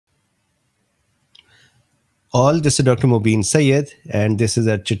All. This is Dr. Mobeen Sayed, and this is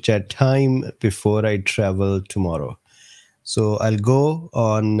a chit chat time before I travel tomorrow. So I'll go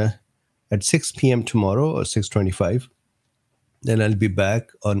on at 6 p.m. tomorrow or 6:25. Then I'll be back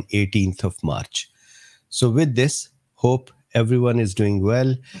on 18th of March. So with this, hope everyone is doing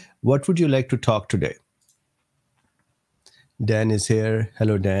well. What would you like to talk today? Dan is here.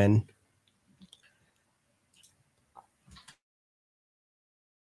 Hello, Dan.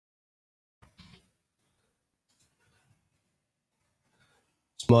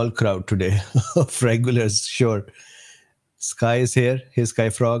 Small crowd today of regulars, sure. Sky is here. Hey, Sky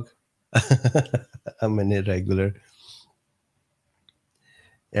Frog. I'm an irregular.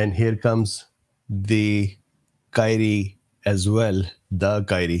 And here comes the Kyrie as well, the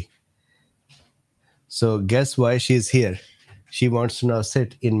Kyrie. So guess why she's here? She wants to now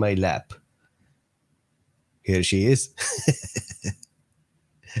sit in my lap. Here she is.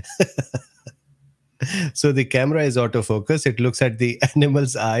 So the camera is autofocus. It looks at the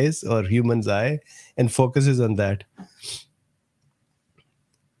animal's eyes or human's eye and focuses on that.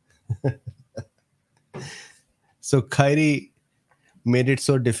 So Kyrie made it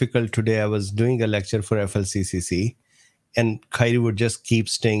so difficult today. I was doing a lecture for FLCCC and Kyrie would just keep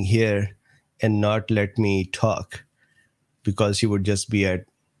staying here and not let me talk because she would just be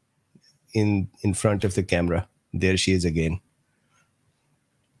in front of the camera. There she is again.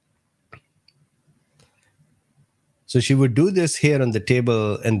 So she would do this here on the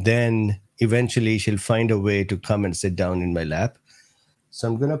table, and then eventually she'll find a way to come and sit down in my lap. So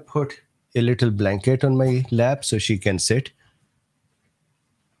I'm going to put a little blanket on my lap so she can sit.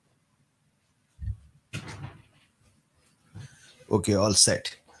 Okay, all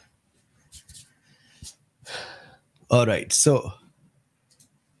set. All right. So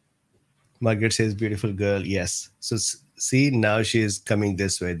Margaret says, beautiful girl. Yes. So see, now she is coming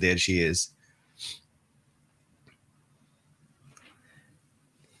this way. There she is.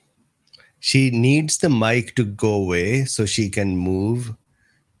 She needs the mic to go away so she can move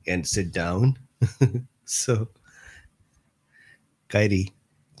and sit down. So, Kyrie,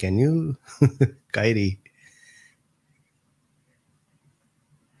 can you? Kyrie.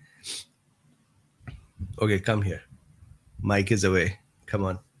 Okay, come here. Mic is away. Come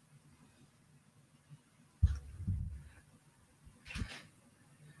on.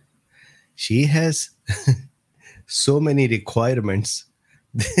 She has so many requirements.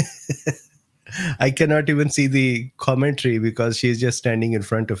 I cannot even see the commentary because she's just standing in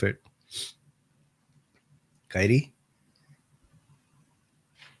front of it. Kyrie?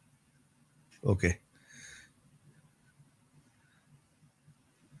 Okay.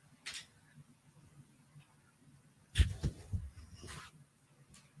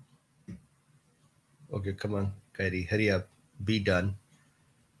 Okay, come on, Kyrie, hurry up. Be done.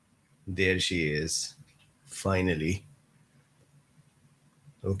 There she is. Finally.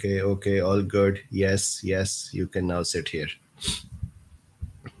 Okay, okay, all good. Yes, yes, you can now sit here.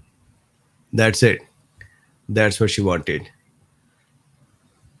 That's it. That's what she wanted.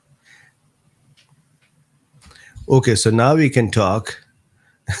 Okay, so now we can talk.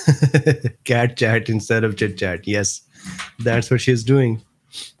 Cat chat instead of chit chat. Yes, that's what she's doing.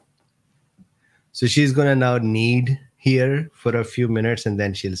 So she's going to now knead here for a few minutes and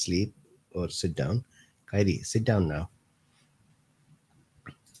then she'll sleep or sit down. Kyrie, sit down now.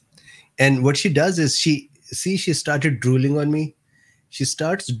 And what she does is she started drooling on me. She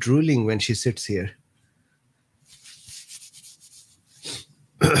starts drooling when she sits here.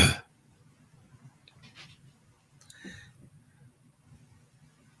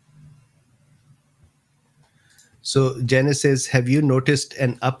 So Janice says, have you noticed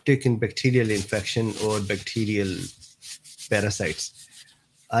an uptick in bacterial infection or bacterial parasites?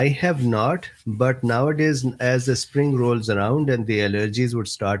 I have not, but nowadays, as the spring rolls around and the allergies would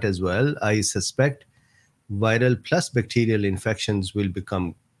start as well, I suspect viral plus bacterial infections will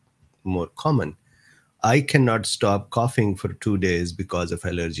become more common. I cannot stop coughing for 2 days because of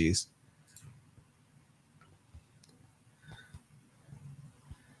allergies.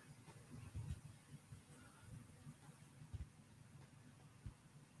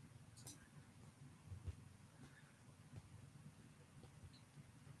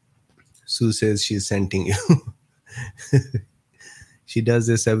 Sue says she's sending you. She does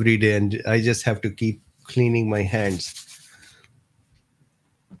this every day, and I just have to keep cleaning my hands.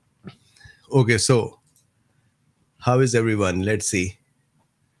 Okay, so how is everyone? Let's see.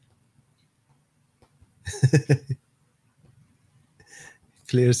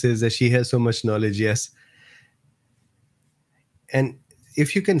 Claire says that she has so much knowledge. Yes. And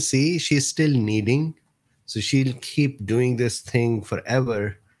if you can see, she's still kneading. So she'll keep doing this thing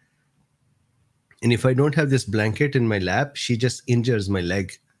forever. And if I don't have this blanket in my lap, she just injures my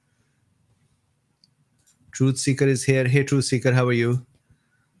leg. Truth Seeker is here. Hey, Truth Seeker, how are you?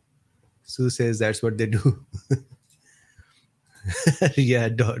 Sue says that's what they do. Yeah,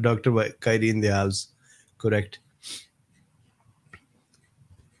 Dr. Kyrie in the house. Correct.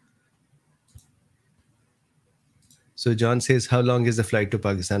 So John says, how long is the flight to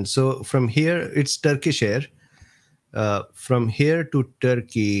Pakistan? So from here, it's Turkish Air. From here to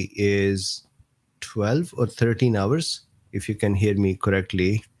Turkey is 12 or 13 hours, if you can hear me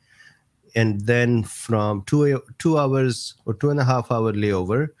correctly. And then from 2 hours or 2.5 hour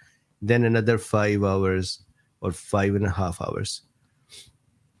layover, then another 5 hours or 5.5 hours.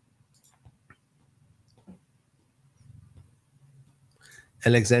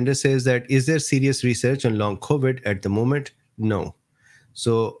 Alexander says that, is there serious research on long COVID at the moment? No.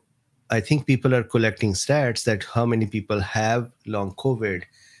 So I think people are collecting stats that how many people have long COVID,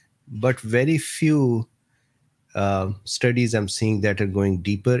 but very few studies I'm seeing that are going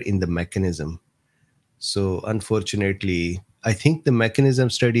deeper in the mechanism. So unfortunately, I think the mechanism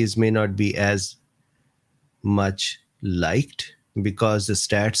studies may not be as much liked because the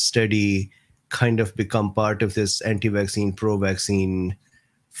stats study kind of become part of this anti-vaccine, pro-vaccine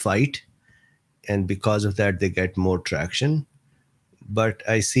fight. And because of that, they get more traction. But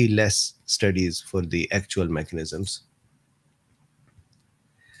I see less studies for the actual mechanisms.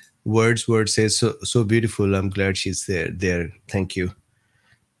 Word says so beautiful. I'm glad she's there. Thank you.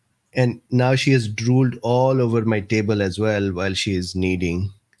 And now she has drooled all over my table as well while she is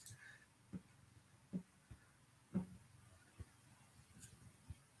kneading.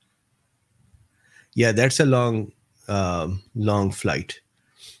 Yeah, that's a long flight.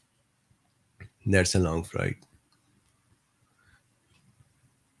 That's a long flight.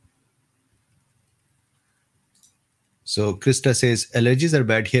 So Krista says, allergies are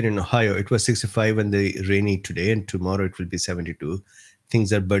bad here in Ohio. It was 65 and the rainy today, and tomorrow it will be 72.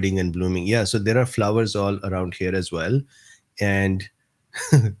 Things are budding and blooming. Yeah, so there are flowers all around here as well. And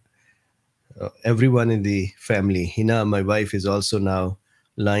everyone in the family, Hina, my wife, is also now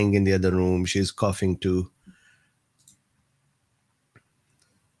lying in the other room. She's coughing too.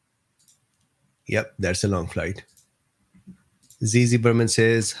 Yep, that's a long flight. ZZ Berman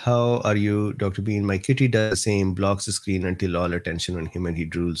says, how are you, Dr. Bean? My kitty does the same, blocks the screen until all attention on him and he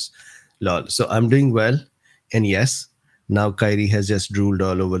drools. Lol. So I'm doing well. And yes, now Kyrie has just drooled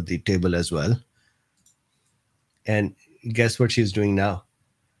all over the table as well. And guess what she's doing now?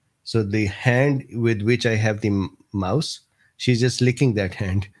 So the hand with which I have the mouse, she's just licking that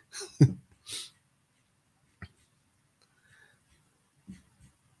hand.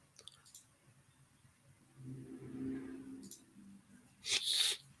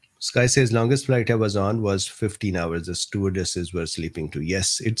 Sky says longest flight I was on was 15 hours. The stewardesses were sleeping too.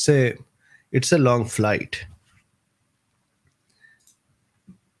 Yes, it's a long flight.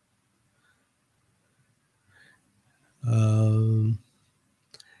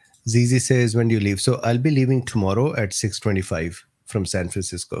 Zizi says, when do you leave? So I'll be leaving tomorrow at 6:25 from San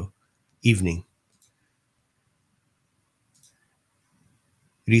Francisco evening.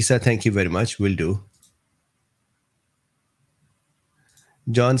 Risa, thank you very much. Will do.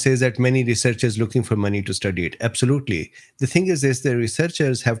 John says that many researchers looking for money to study it. Absolutely. The thing is this, the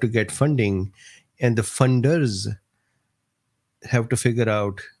researchers have to get funding and the funders have to figure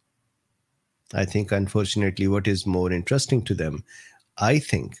out, I think, unfortunately, what is more interesting to them. I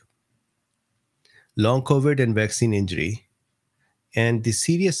think long COVID and vaccine injury and the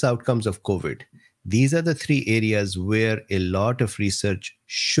serious outcomes of COVID, these are the three areas where a lot of research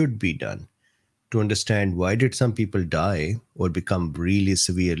should be done to understand why did some people die or become really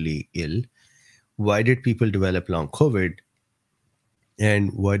severely ill, why did people develop long COVID,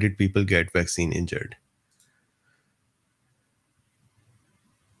 and why did people get vaccine injured.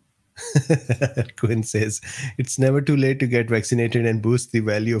 Quinn says it's never too late to get vaccinated and boost the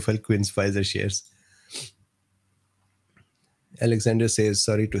value of Quinn's Pfizer shares. Alexander says,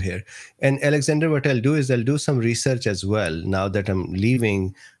 sorry to hear. And Alexander, what I'll do is I'll do some research as well. Now that I'm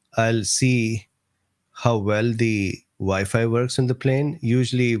leaving, I'll see how well the Wi-Fi works on the plane.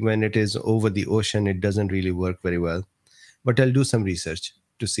 Usually when it is over the ocean, it doesn't really work very well. But I'll do some research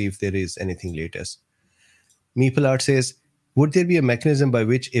to see if there is anything latest. Meeple Art says, would there be a mechanism by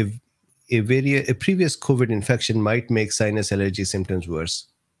which a previous COVID infection might make sinus allergy symptoms worse?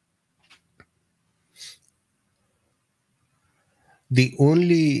 The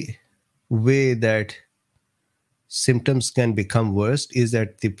only way that symptoms can become worse is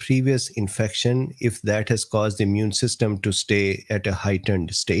that the previous infection, if that has caused the immune system to stay at a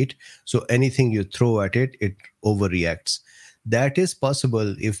heightened state. So anything you throw at it, it overreacts. That is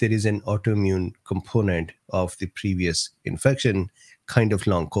possible if there is an autoimmune component of the previous infection, kind of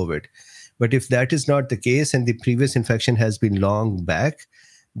long COVID. But if that is not the case and the previous infection has been long back,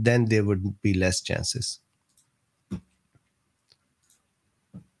 then there would be less chances.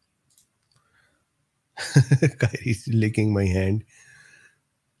 Kyrie's licking my hand.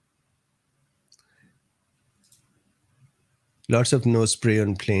 Lots of nose spray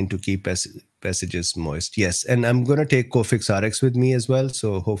on plane to keep passages moist. Yes, and I'm going to take Cofix RX with me as well.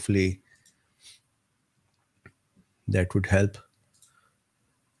 So hopefully that would help.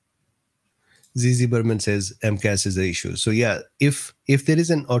 ZZ Berman says MCAS is the issue. So yeah, if there is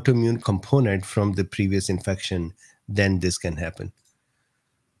an autoimmune component from the previous infection, then this can happen.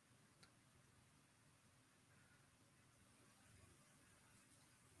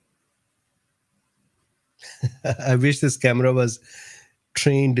 I wish this camera was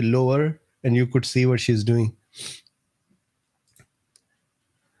trained lower and you could see what she's doing.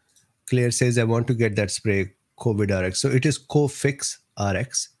 Claire says, I want to get that spray, COVID RX. So it is Cofix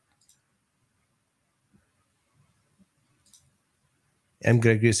RX. M.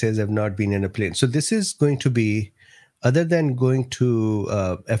 Gregory says, I've not been in a plane. So this is going to be, other than going to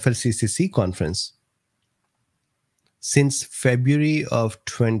FLCCC conference, since February of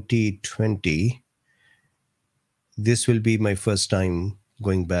 2020, this will be my first time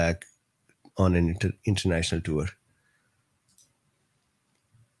going back on an international tour.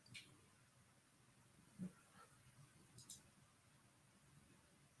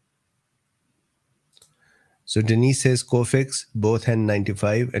 So Denise says, Cofix, both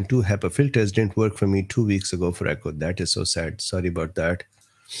N95 and 2 HEPA filters didn't work for me 2 weeks ago for echo. That is so sad. Sorry about that.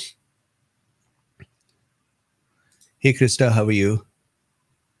 Hey, Krista, how are you?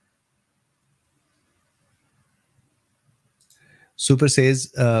 Super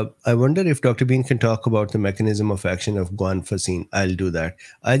says, I wonder if Dr. Bean can talk about the mechanism of action of guanfacine. I'll do that.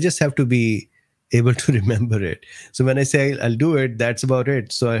 I just have to be able to remember it. So when I say I'll do it, that's about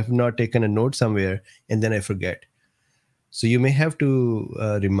it. So I have not taken a note somewhere and then I forget. So you may have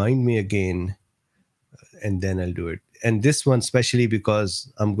to remind me again and then I'll do it. And this one, especially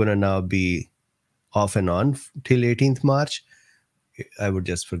because I'm going to now be off and on till 18th March, I would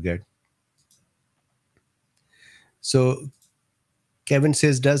just forget. So Kevin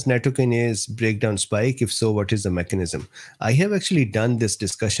says, does nattokinase break down spike? If so, what is the mechanism? I have actually done this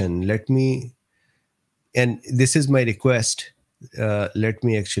discussion. Let me, and this is my request. Let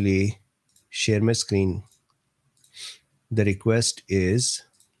me actually share my screen. The request is,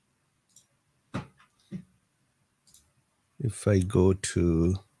 if I go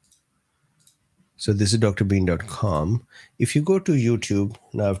to, so this is DrBeen.com. If you go to YouTube,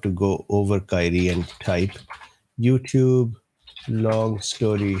 now I have to go over Kyrie and type YouTube long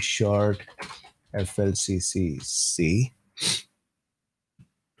story short FLCCC.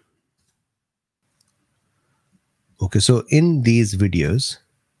 Okay, so in these videos,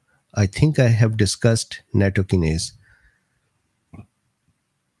 I think I have discussed nattokinase.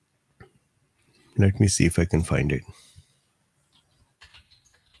 Let me see if I can find it.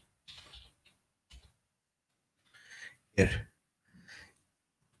 Here.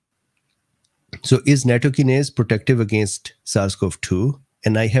 So is nattokinase protective against SARS-CoV-2?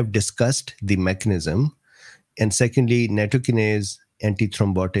 And I have discussed the mechanism. And secondly, nattokinase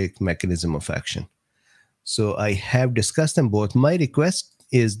antithrombotic mechanism of action. So I have discussed them both. My request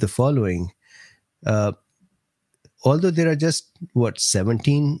is the following. Although there are just,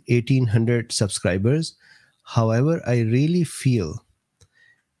 1,800 subscribers. However, I really feel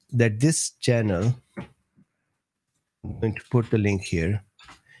that this channel, I'm going to put the link here,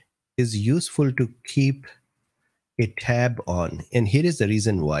 is useful to keep a tab on. And here is the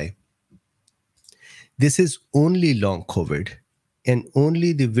reason why. This is only long COVID and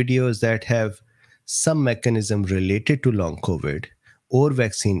only the videos that have some mechanism related to long COVID or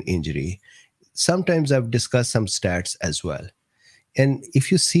vaccine injury. Sometimes I've discussed some stats as well. And if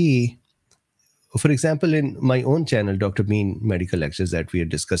you see, for example, in my own channel, Dr. Bean Medical Lectures that we are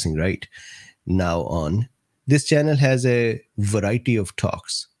discussing right now on, this channel has a variety of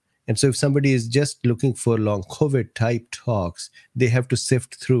talks. And so if somebody is just looking for long COVID type talks, they have to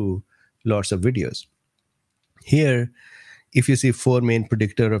sift through lots of videos. Here, if you see 4 main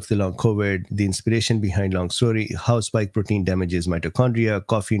predictor of the long COVID, the inspiration behind long story, how spike protein damages mitochondria,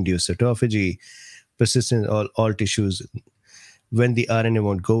 coffee-induced autophagy, persistent all tissues, when the RNA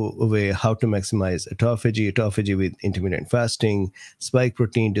won't go away, how to maximize autophagy with intermittent fasting, spike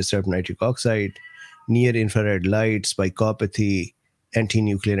protein disrupt nitric oxide, near infrared light, spikeopathy,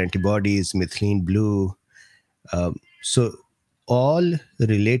 anti-nuclear antibodies, methylene blue. So all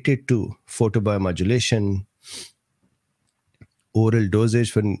related to photobiomodulation, oral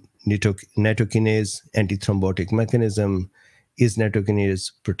dosage for nattokinase, antithrombotic mechanism, is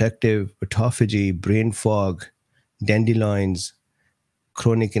nattokinase protective, autophagy, brain fog, dandelions,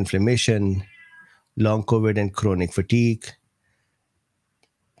 chronic inflammation, long COVID and chronic fatigue.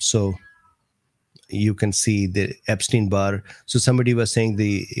 So you can see the Epstein-Barr. So somebody was saying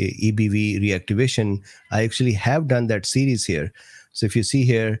the EBV reactivation. I actually have done that series here. So if you see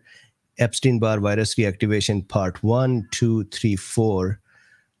here, Epstein-Barr virus reactivation part 1, 2, 3, 4,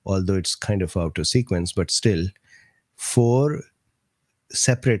 although it's kind of out of sequence, but still 4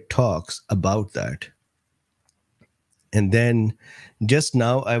 separate talks about that. And then just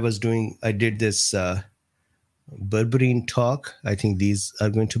now I did this berberine talk. I think these are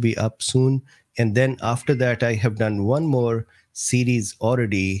going to be up soon. And then after that, I have done one more series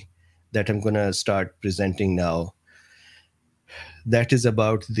already that I'm going to start presenting now. That is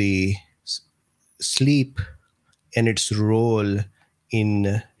about the sleep and its role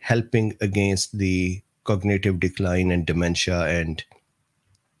in helping against the cognitive decline and dementia and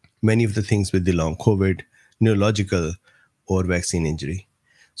many of the things with the long COVID, neurological, or vaccine injury.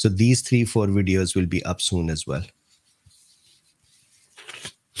 So these 3-4 videos will be up soon as well.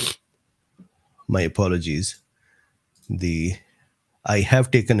 My apologies. I have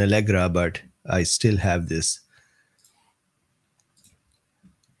taken Allegra, but I still have this.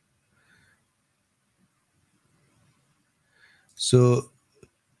 So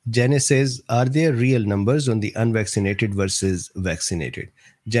Janice says, are there real numbers on the unvaccinated versus vaccinated?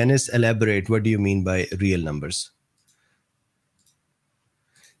 Janice, elaborate. What do you mean by real numbers?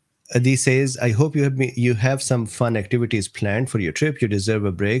 Adi says, I hope you have some fun activities planned for your trip. You deserve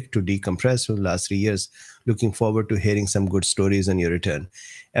a break to decompress from the last 3 years. Looking forward to hearing some good stories on your return.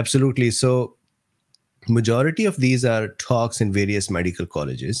 Absolutely. So majority of these are talks in various medical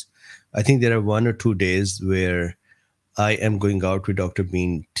colleges. I think there are 1 or 2 days where I am going out with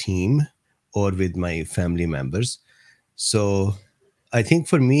DrBeen team or with my family members. So I think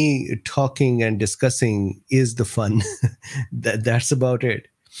for me, talking and discussing is the fun. That's about it.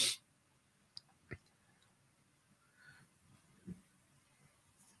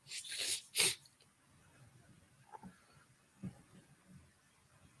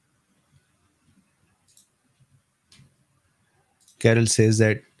 Carol says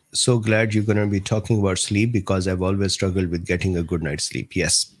that, so glad you're going to be talking about sleep because I've always struggled with getting a good night's sleep.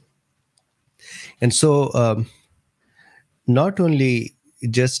 Yes. And so not only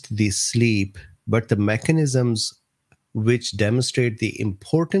just the sleep, but the mechanisms which demonstrate the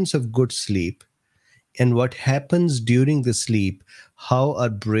importance of good sleep and what happens during the sleep, how our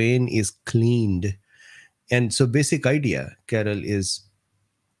brain is cleaned. And so basic idea, Carol, is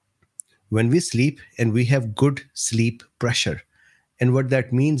when we sleep and we have good sleep pressure. And what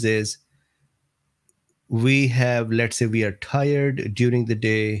that means is we have, let's say we are tired during the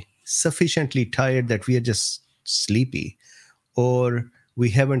day, sufficiently tired that we are just sleepy, or we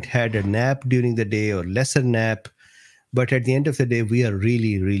haven't had a nap during the day or lesser nap, but at the end of the day, we are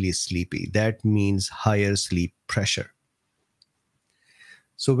really, really sleepy. That means higher sleep pressure.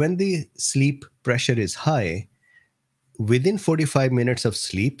 So when the sleep pressure is high, within 45 minutes of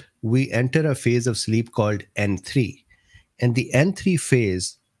sleep, we enter a phase of sleep called N3. And the N3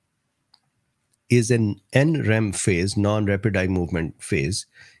 phase is an NREM phase, non-rapid eye movement phase.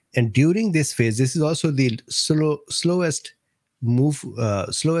 And during this phase, this is also the slowest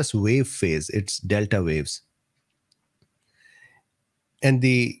wave phase. It's delta waves. And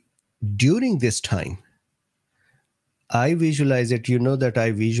during this time, I visualize it. You know that I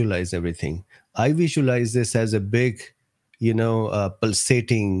visualize everything. I visualize this as a big,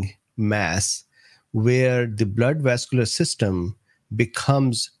 pulsating mass where the blood vascular system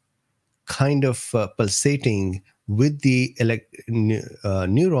becomes kind of pulsating with the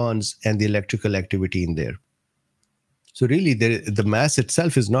neurons and the electrical activity in there. So really, the mass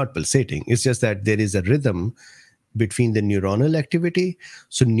itself is not pulsating. It's just that there is a rhythm between the neuronal activity.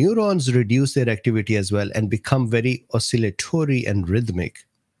 So neurons reduce their activity as well and become very oscillatory and rhythmic.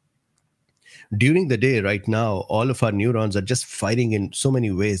 During the day, right now, all of our neurons are just firing in so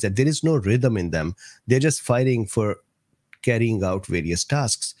many ways that there is no rhythm in them. They're just firing for carrying out various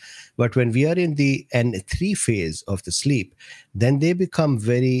tasks. But when we are in the N3 phase of the sleep, then they become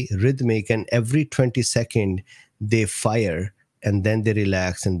very rhythmic, and every 20 seconds they fire, and then they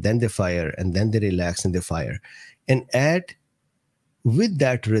relax, and then they fire, and then they relax and they fire. And with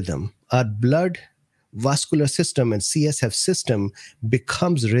that rhythm, our blood vascular system and CSF system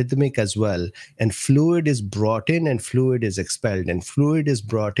becomes rhythmic as well, and fluid is brought in and fluid is expelled, and fluid is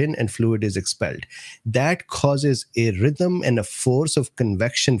brought in and fluid is expelled. That causes a rhythm and a force of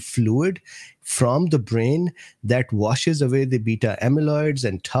convection fluid from the brain that washes away the beta amyloids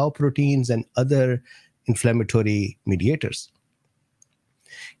and tau proteins and other inflammatory mediators.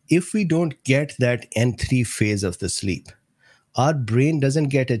 If we don't get that N3 phase of the sleep, our brain doesn't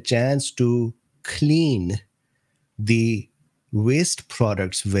get a chance to clean the waste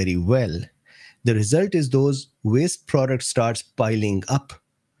products very well. The result is those waste products starts piling up.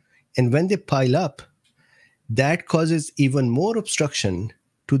 And when they pile up, that causes even more obstruction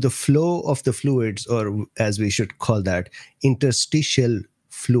to the flow of the fluids, or as we should call that, interstitial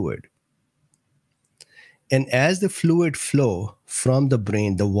fluid. And as the fluid flow from the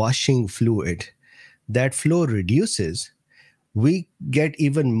brain, the washing fluid, that flow reduces, we get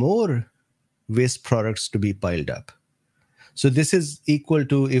even more waste products to be piled up. So this is equal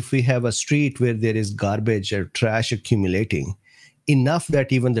to if we have a street where there is garbage or trash accumulating, enough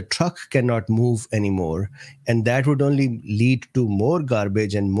that even the truck cannot move anymore. And that would only lead to more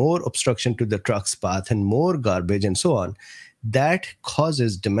garbage and more obstruction to the truck's path and more garbage and so on. That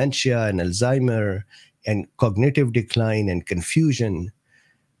causes dementia and Alzheimer and cognitive decline and confusion.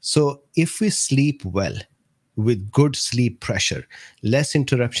 So if we sleep well, with good sleep pressure, less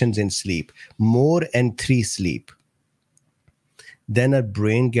interruptions in sleep, more N3 sleep, then our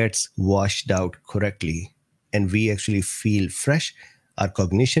brain gets washed out correctly and we actually feel fresh. Our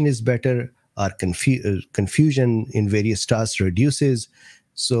cognition is better. Our confusion in various tasks reduces.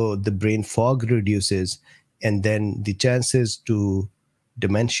 So the brain fog reduces, and then the chances to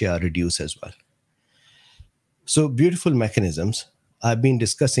dementia reduce as well. So beautiful mechanisms. I've been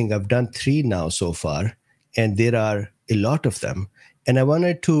discussing, I've done 3 now so far, and there are a lot of them. And I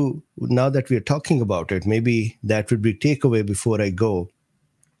wanted to, now that we're talking about it, maybe that would be takeaway before I go.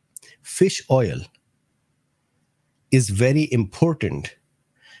 Fish oil is very important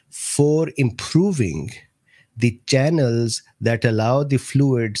for improving the channels that allow the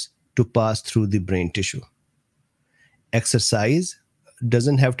fluids to pass through the brain tissue. Exercise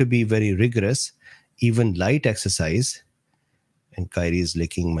doesn't have to be very rigorous, even light exercise. And Kyrie is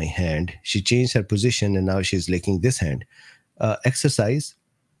licking my hand. She changed her position and now she's licking this hand. Exercise.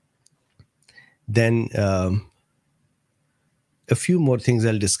 Then a few more things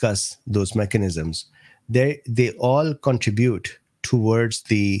I'll discuss, those mechanisms. They all contribute towards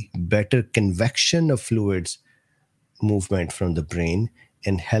the better convection of fluids movement from the brain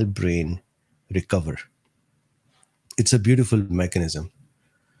and help brain recover. It's a beautiful mechanism.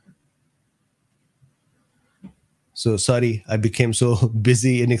 So sorry, I became so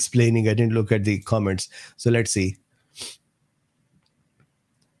busy in explaining, I didn't look at the comments. So let's see.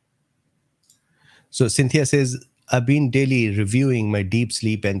 So Cynthia says, I've been daily reviewing my deep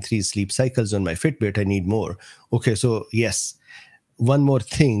sleep and 3 sleep cycles on my Fitbit. I need more. Okay, so yes, one more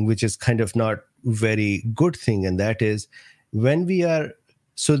thing, which is kind of not very good thing, and that is when we are,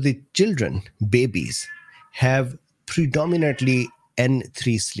 so the children, babies, have predominantly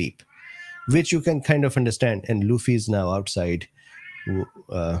N3 sleep, which you can kind of understand. And Luffy is now outside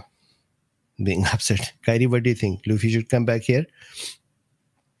being upset. Kyrie, what do you think? Luffy should come back here?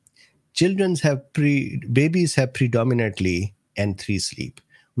 Babies have predominantly N3 sleep,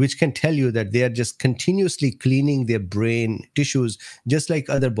 which can tell you that they are just continuously cleaning their brain tissues, just like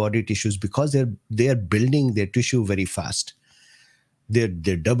other body tissues, because they are building their tissue very fast. They're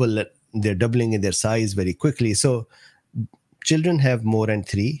doubling in their size very quickly. So children have more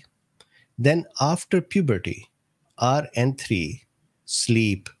N3. Then after puberty, our N3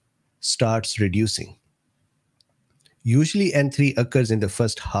 sleep starts reducing. Usually N3 occurs in the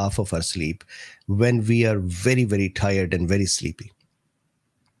first half of our sleep when we are very, very tired and very sleepy.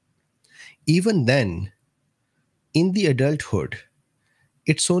 Even then, in the adulthood,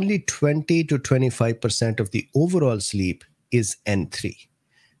 it's only 20 to 25% of the overall sleep is N3.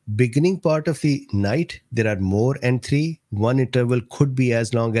 Beginning part of the night, there are more N3. One interval could be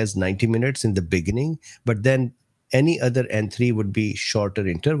as long as 90 minutes in the beginning, but then any other N3 would be shorter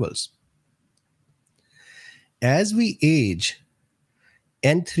intervals. As we age,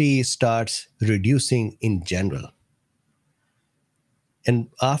 N3 starts reducing in general. And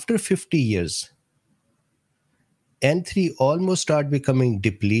after 50 years, N3 almost start becoming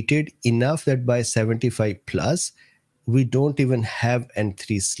depleted enough that by 75 plus, we don't even have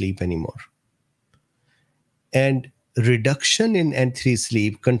N3 sleep anymore. And reduction in N3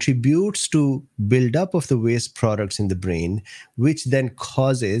 sleep contributes to buildup of the waste products in the brain, which then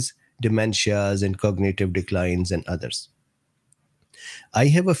causes dementias and cognitive declines and others. I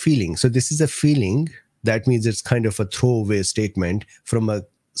have a feeling. So this is a feeling. That means it's kind of a throwaway statement from a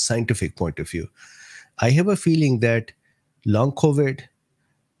scientific point of view. I have a feeling that long COVID,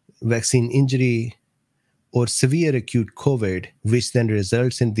 vaccine injury, or severe acute COVID, which then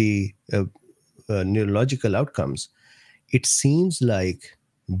results in the neurological outcomes, it seems like,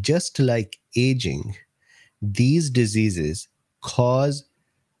 just like aging, these diseases cause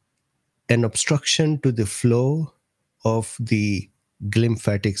an obstruction to the flow of the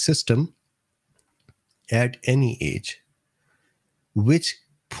glymphatic system at any age, which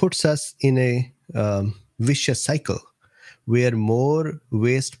puts us in a vicious cycle where more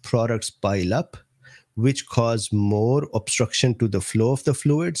waste products pile up, which cause more obstruction to the flow of the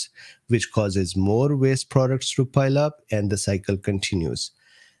fluids, which causes more waste products to pile up, and the cycle continues.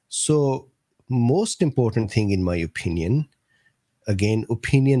 So, most important thing, in my opinion, again,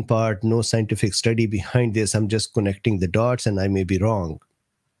 opinion part, no scientific study behind this, I'm just connecting the dots and I may be wrong.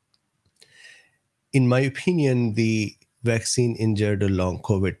 In my opinion, the vaccine injured or long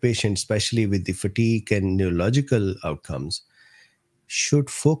COVID patients, especially with the fatigue and neurological outcomes, should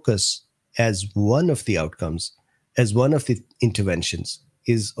focus as one of the outcomes, as one of the interventions,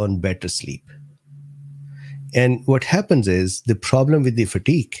 is on better sleep. And what happens is, the problem with the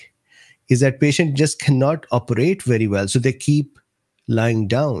fatigue is that patient just cannot operate very well. So they keep lying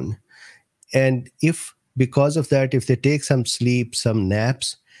down. And if because of that, if they take some sleep, some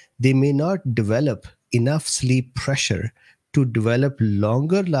naps, they may not develop enough sleep pressure to develop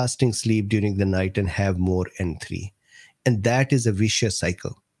longer lasting sleep during the night and have more N3. And that is a vicious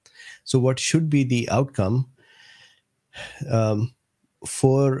cycle. So, what should be the outcome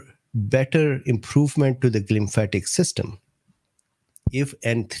for better improvement to the glymphatic system? If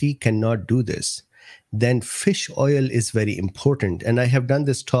N3 cannot do this, then fish oil is very important. And I have done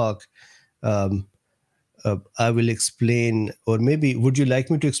this talk. I will explain, or maybe would you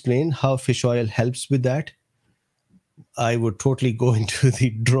like me to explain how fish oil helps with that? I would totally go into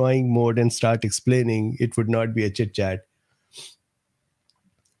the drawing mode and start explaining. It would not be a chit chat.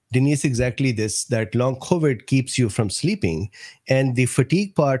 Denise, exactly this, that long COVID keeps you from sleeping, and the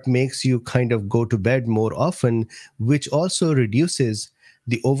fatigue part makes you kind of go to bed more often, which also reduces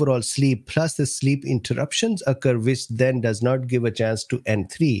the overall sleep. Plus, the sleep interruptions occur, which then does not give a chance to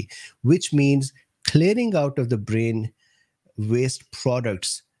N3, which means clearing out of the brain waste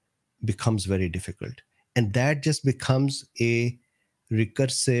products becomes very difficult. And that just becomes a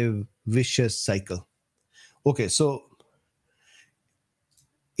recursive, vicious cycle. Okay, so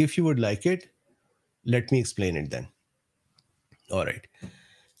if you would like it, let me explain it then. All right,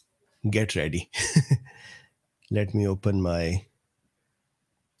 get ready. Let me open my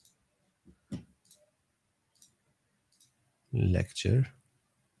lecture.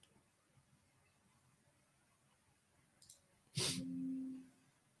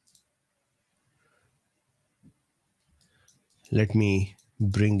 Let me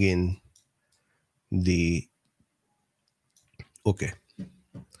bring in the, okay.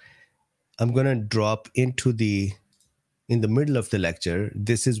 I'm going to drop into in the middle of the lecture.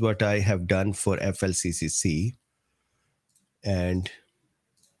 This is what I have done for FLCCC. And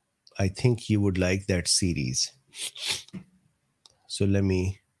I think you would like that series. So let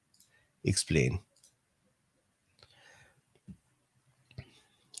me explain.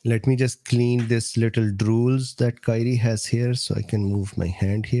 Let me just clean this little drools that Kyrie has here so I can move my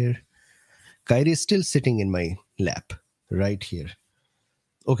hand here. Kyrie is still sitting in my lap right here.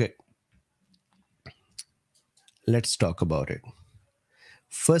 Okay. Let's talk about it.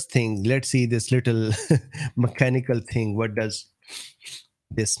 First thing, let's see this little mechanical thing. What does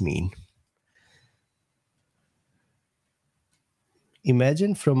this mean?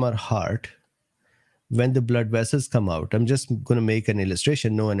 Imagine from our heart, when the blood vessels come out, I'm just going to make an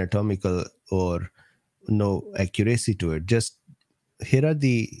illustration, no anatomical or no accuracy to it. Just here are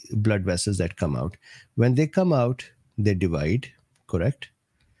the blood vessels that come out. When they come out, they divide, correct?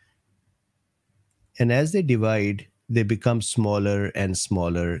 And as they divide, they become smaller and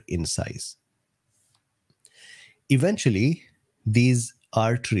smaller in size. Eventually, these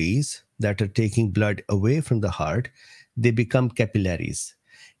arteries that are taking blood away from the heart, they become capillaries.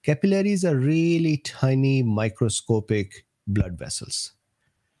 Capillaries are really tiny, microscopic blood vessels.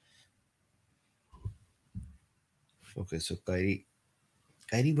 Okay, so Kyrie,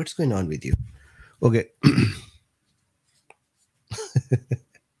 what's going on with you? Okay.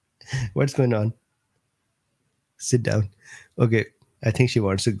 What's going on? Sit down. Okay, I think she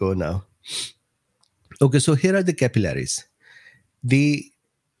wants to go now. Okay, so here are the capillaries. The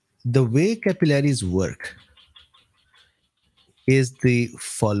way capillaries work is the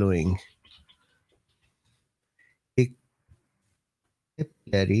following.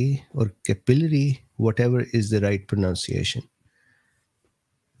 capillary or capillary, whatever is the right pronunciation.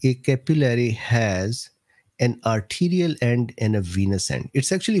 A capillary has an arterial end and a venous end.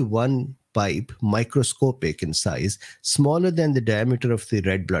 It's actually one pipe, microscopic in size, smaller than the diameter of the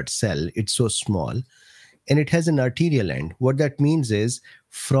red blood cell. It's so small, and it has an arterial end. What that means is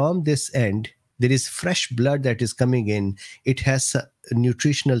from this end, there is fresh blood that is coming in. It has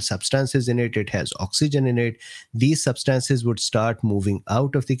nutritional substances in it. It has oxygen in it. These substances would start moving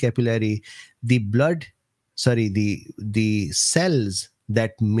out of the capillary. The blood, sorry, the cells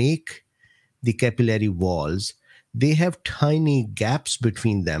that make the capillary walls, they have tiny gaps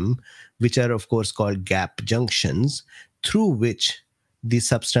between them, which are of course called gap junctions, through which the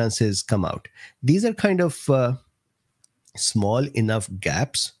substances come out. These are kind of small enough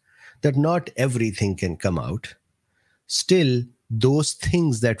gaps that not everything can come out. Still, those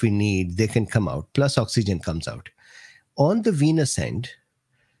things that we need, they can come out, plus oxygen comes out. On the venous end,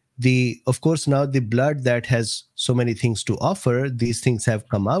 of course, now the blood that has so many things to offer, these things have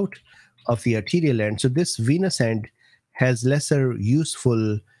come out of the arterial end. So this venous end has lesser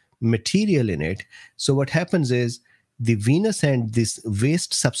useful material in it. So what happens is the venous end, these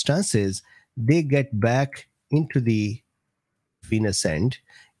waste substances, they get back into the venous end,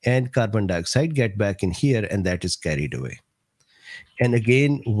 and carbon dioxide get back in here, and that is carried away. And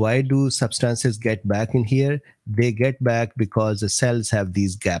again, why do substances get back in here? They get back because the cells have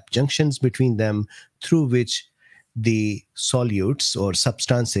these gap junctions between them, through which the solutes or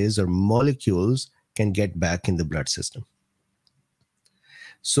substances or molecules can get back in the blood system.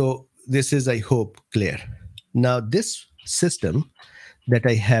 So this is, I hope, clear. Now this system that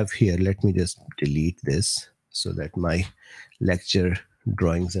I have here, let me just delete this so that my lecture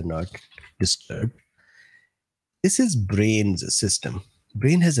drawings are not disturbed. This is brain's system.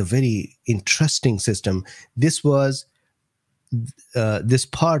 Brain has a very interesting system. This was this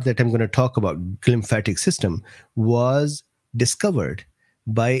part that I'm going to talk about, lymphatic system, was discovered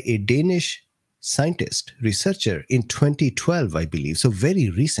by a Danish scientist, researcher in 2012, I believe. So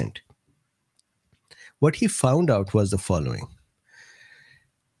very recent. What he found out was the following.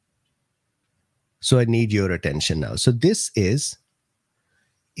 So I need your attention now. So this is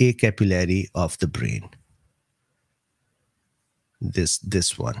a capillary of the brain. This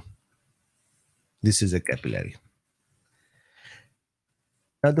one. This is a capillary.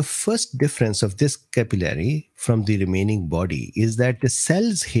 Now, the first difference of this capillary from the remaining body is that the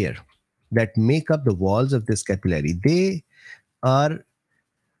cells here that make up the walls of this capillary, they are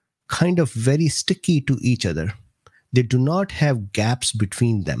kind of very sticky to each other. They do not have gaps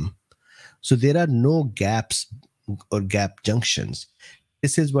between them. So there are no gaps or gap junctions.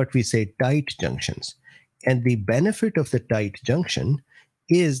 This is what we say tight junctions. And the benefit of the tight junction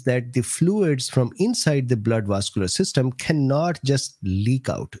is that the fluids from inside the blood vascular system cannot just leak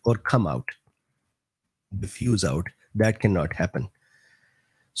out or come out, diffuse out. That cannot happen.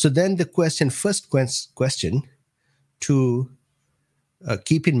 So then the first question to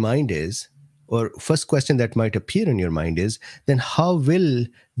keep in mind is, or first question that might appear in your mind is, then how will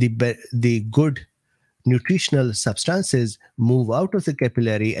the good nutritional substances move out of the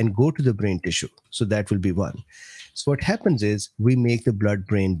capillary and go to the brain tissue? So that will be one. So what happens is we make the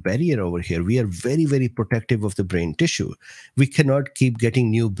blood-brain barrier over here. We are very, very protective of the brain tissue. We cannot keep getting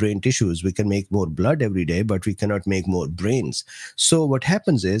new brain tissues. We can make more blood every day, but we cannot make more brains. So what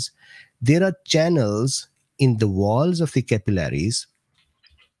happens is there are channels in the walls of the capillaries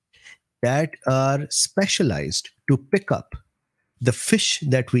that are specialized to pick up the fish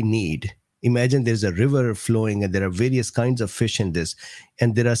that we need. Imagine there's a river flowing and there are various kinds of fish in this.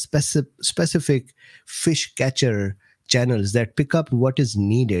 And there are specific fish catcher channels that pick up what is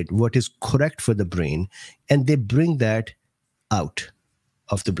needed, what is correct for the brain, and they bring that out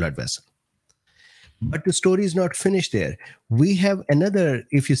of the blood vessel. But the story is not finished there. We have another,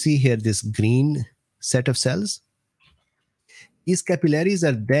 if you see here, this green set of cells. These capillaries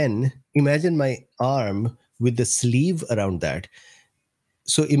are then, imagine my arm with the sleeve around that.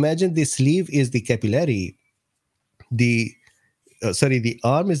 So imagine the sleeve is the capillary, the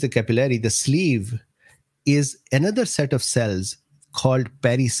arm is the capillary, the sleeve is another set of cells called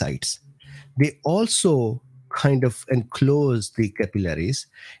pericytes. They also kind of enclose the capillaries,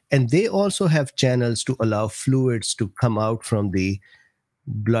 and they also have channels to allow fluids to come out from the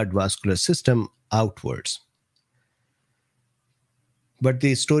blood vascular system outwards. But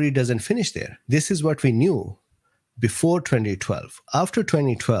the story doesn't finish there. This is what we knew before 2012. After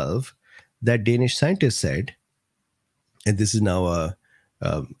 2012, that Danish scientist said, and this is now a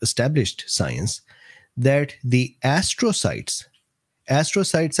established science, that the astrocytes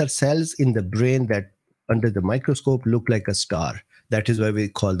are cells in the brain that under the microscope look like a star. That is why we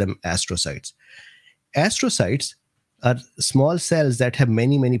call them astrocytes. Astrocytes are small cells that have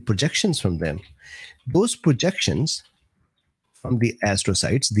many, many projections from them. Those projections from the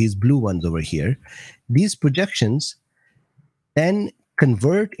astrocytes, these blue ones over here, these projections then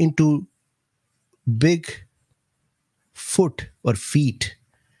convert into big foot or feet.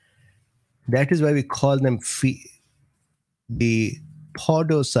 That is why we call them the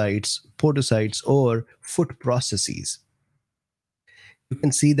podocytes or foot processes. You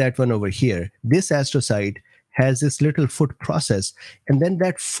can see that one over here. This astrocyte has this little foot process, and then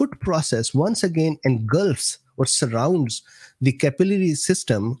that foot process once again engulfs or surrounds the capillary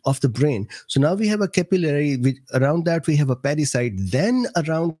system of the brain. So now we have a capillary, around that we have a pericyte, then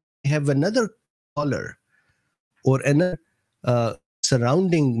around we have another collar or another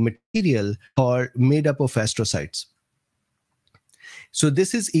surrounding material made up of astrocytes. So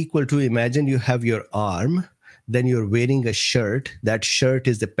this is equal to, imagine you have your arm, then you're wearing a shirt. That shirt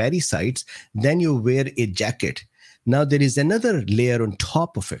is the pericytes. Then you wear a jacket. Now there is another layer on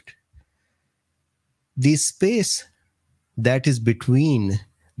top of it. The space that is between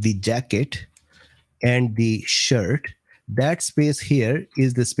the jacket and the shirt, that space here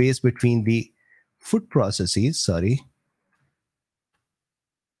is the space between the foot processes. Sorry.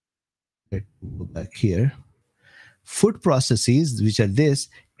 Let me go back here. Foot processes, which are this,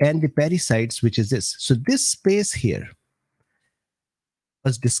 and the pericytes, which is this. So this space here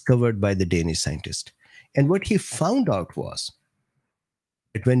was discovered by the Danish scientist. And what he found out was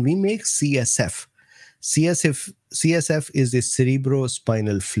that when we make CSF is the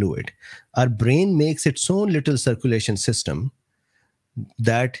cerebrospinal fluid. Our brain makes its own little circulation system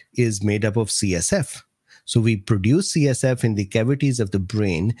that is made up of CSF. So we produce CSF in the cavities of the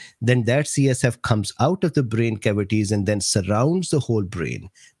brain, then that CSF comes out of the brain cavities and then surrounds the whole brain.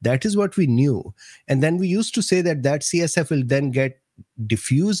 That is what we knew. And then we used to say that that CSF will then get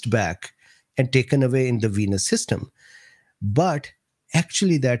diffused back and taken away in the venous system. But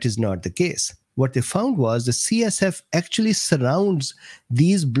actually that is not the case. What they found was the CSF actually surrounds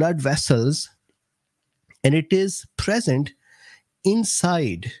these blood vessels, and it is present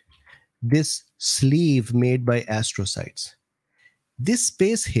inside this sleeve made by astrocytes. This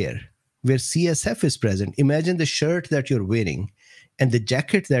space here where CSF is present, imagine the shirt that you're wearing and the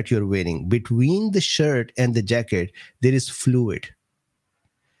jacket that you're wearing. Between the shirt and the jacket, there is fluid.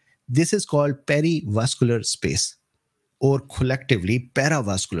 This is called perivascular space, or collectively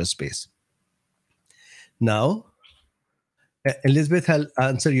paravascular space. Now, Elizabeth, I'll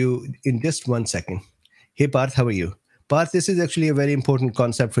answer you in just 1 second. Hey, Parth, how are you? Parth, this is actually a very important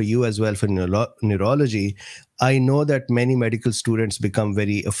concept for you as well for neurology. I know that many medical students become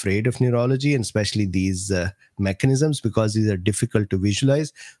very afraid of neurology, and especially these mechanisms, because these are difficult to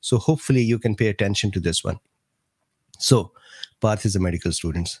visualize. So hopefully you can pay attention to this one. So Parth is a medical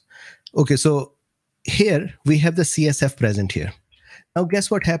student. Okay, so here we have the CSF present here. Now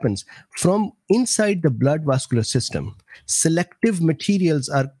guess what happens? From inside the blood vascular system, selective materials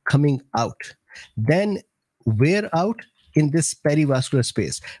are coming out. Then wear out in this perivascular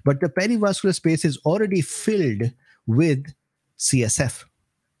space. But the perivascular space is already filled with CSF,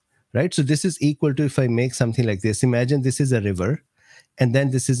 right? So this is equal to, if I make something like this, imagine this is a river, and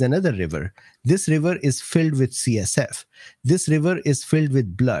then this is another river. This river is filled with CSF. This river is filled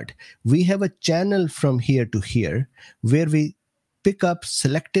with blood. We have a channel from here to here where we pick up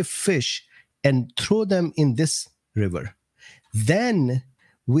selective fish and throw them in this river. Then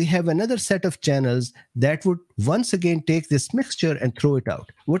we have another set of channels that would once again take this mixture and throw it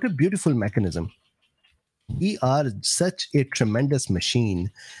out. What a beautiful mechanism. We are such a tremendous machine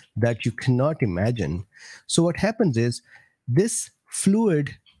that you cannot imagine. So what happens is this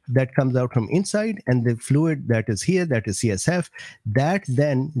fluid that comes out from inside and the fluid that is here, that is CSF, that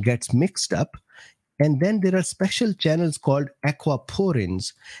then gets mixed up. And then there are special channels called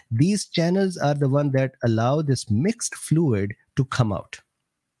aquaporins. These channels are the one that allow this mixed fluid to come out.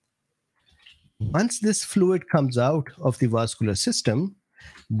 Once this fluid comes out of the vascular system,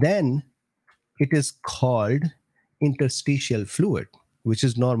 then it is called interstitial fluid, which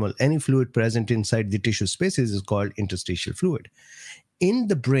is normal. Any fluid present inside the tissue spaces is called interstitial fluid. In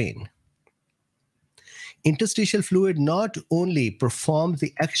the brain, interstitial fluid not only performs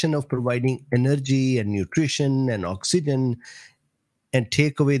the action of providing energy and nutrition and oxygen and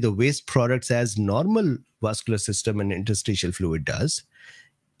take away the waste products as normal vascular system and interstitial fluid does.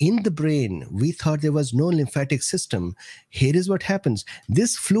 In the brain, we thought there was no lymphatic system. Here is what happens.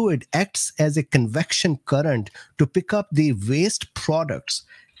 This fluid acts as a convection current to pick up the waste products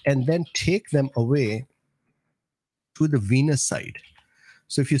and then take them away to the venous side.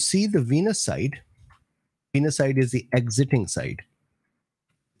 So if you see the venous side is the exiting side.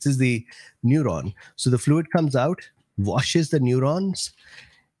 This is the neuron. So the fluid comes out, washes the neurons.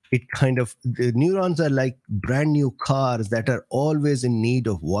 The neurons are like brand new cars that are always in need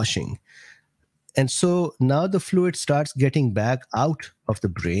of washing. And so now the fluid starts getting back out of the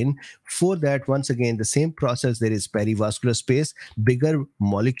brain. For that, once again, the same process, there is perivascular space. Bigger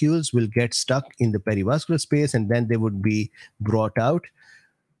molecules will get stuck in the perivascular space, and then they would be brought out,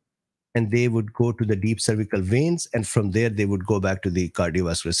 and they would go to the deep cervical veins, and from there they would go back to the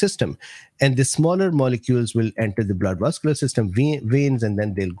cardiovascular system. And the smaller molecules will enter the blood vascular system, veins, and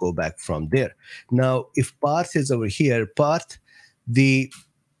then they'll go back from there. Now, if Parth is over here, Parth, the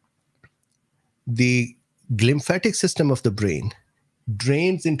glymphatic system of the brain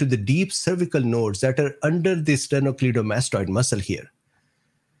drains into the deep cervical nodes that are under the sternocleidomastoid muscle here.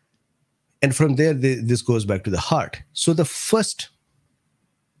 And from there, this goes back to the heart. So the first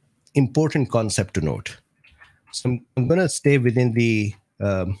important concept to note. So I'm going to stay within the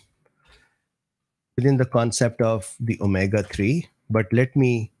concept of the omega-3, but let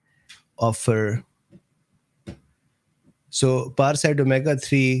me offer. So Par said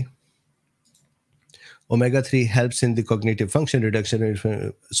omega-3 helps in the cognitive function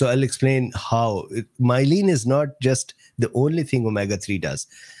reduction. So I'll explain how. Myelin is not just the only thing omega-3 does.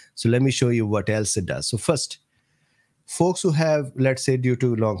 So let me show you what else it does. So first, folks who have, let's say, due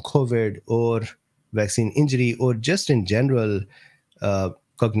to long COVID or vaccine injury or just in general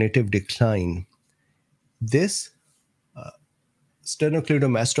cognitive decline, this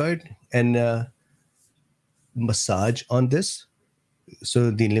sternocleidomastoid and massage on this.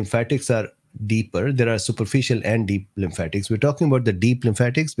 So the lymphatics are deeper. There are superficial and deep lymphatics. We're talking about the deep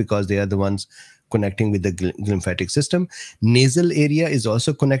lymphatics because they are the ones connecting with the lymphatic system. Nasal area is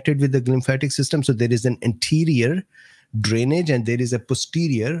also connected with the lymphatic system. So there is an anterior drainage and there is a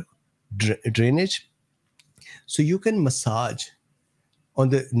posterior drainage. So you can massage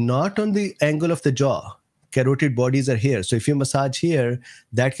not on the angle of the jaw. Carotid bodies are here. So if you massage here,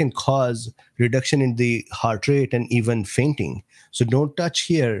 that can cause reduction in the heart rate and even fainting. So don't touch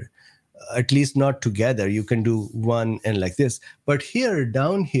here, at least not together. You can do one and like this. But here,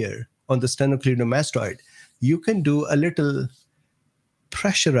 down here on the sternocleidomastoid, you can do a little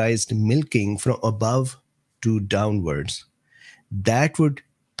pressurized milking from above to downwards. That would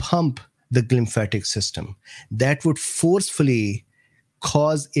pump the lymphatic system. That would forcefully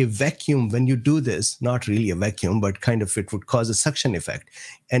cause a vacuum when you do this, not really a vacuum, but kind of it would cause a suction effect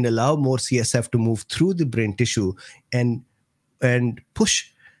and allow more CSF to move through the brain tissue and push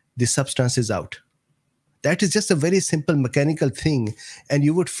the substances out. That is just a very simple mechanical thing and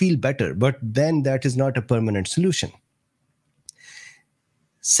you would feel better, but then that is not a permanent solution.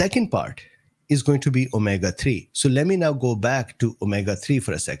 Second part is going to be omega-3. So let me now go back to omega-3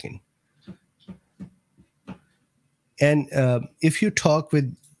 for a second. And if you talk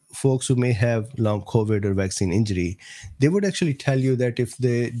with folks who may have long COVID or vaccine injury, they would actually tell you that if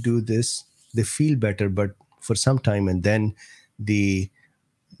they do this, they feel better, but for some time, and then the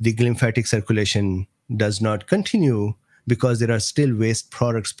lymphatic circulation does not continue because there are still waste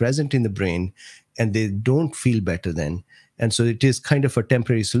products present in the brain and they don't feel better then. And so it is kind of a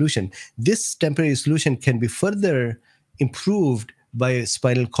temporary solution. This temporary solution can be further improved by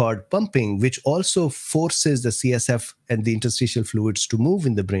spinal cord pumping, which also forces the CSF and the interstitial fluids to move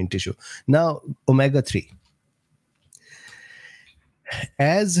in the brain tissue. Now, omega-3.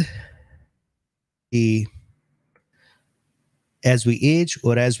 As we age,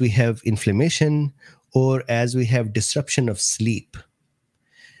 or as we have inflammation, or as we have disruption of sleep,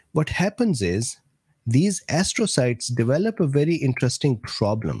 what happens is these astrocytes develop a very interesting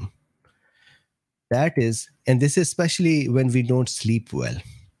problem. That is, and this is especially when we don't sleep well.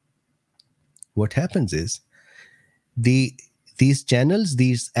 What happens is these channels,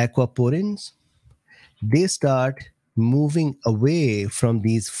 these aquaporins, they start moving away from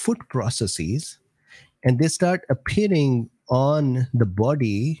these foot processes and they start appearing on the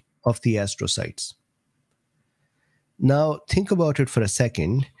body of the astrocytes. Now, think about it for a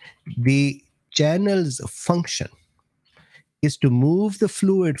second. The channel's function is to move the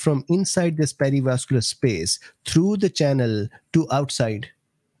fluid from inside this perivascular space through the channel to outside,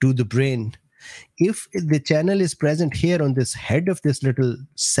 to the brain. If the channel is present here on this head of this little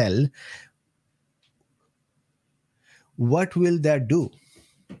cell, what will that do?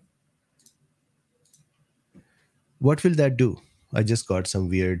 What will that do? I just got some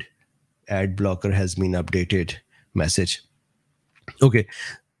weird ad blocker has been updated message. Okay.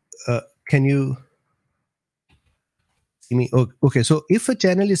 Can you Okay, so if a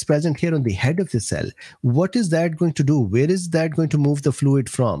channel is present here on the head of the cell, what is that going to do? Where is that going to move the fluid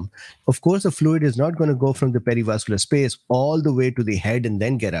from? Of course, the fluid is not going to go from the perivascular space all the way to the head and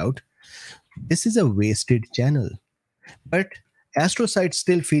then get out. This is a wasted channel. But astrocyte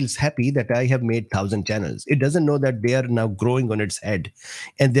still feels happy that I have made 1,000 channels. It doesn't know that they are now growing on its head.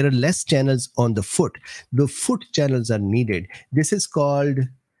 And there are less channels on the foot. The foot channels are needed. This is called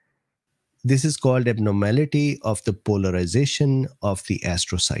abnormality of the polarization of the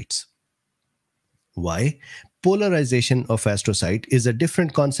astrocytes. Why? Polarization of astrocyte is a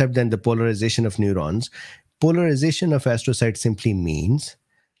different concept than the polarization of neurons. Polarization of astrocyte simply means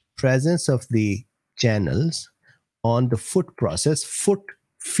presence of the channels on the foot process.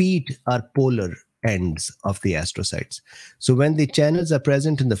 Feet are polar ends of the astrocytes. So when the channels are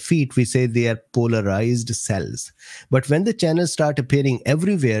present in the feet, we say they are polarized cells. But when the channels start appearing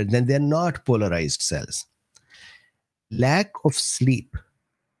everywhere, then they're not polarized cells. Lack of sleep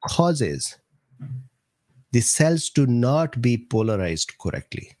causes the cells to not be polarized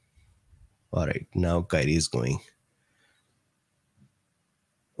correctly. All right, now Kyrie is going.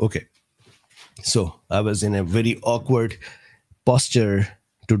 Okay. So I was in a very awkward posture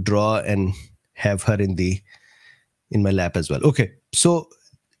to draw and have her in my lap as well. Okay, so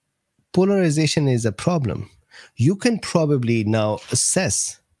polarization is a problem. You can probably now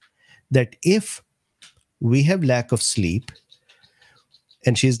assess that if we have lack of sleep,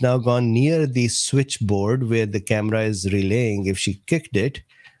 and she's now gone near the switchboard where the camera is relaying, if she kicked it,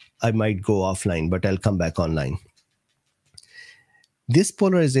 I might go offline, but I'll come back online. This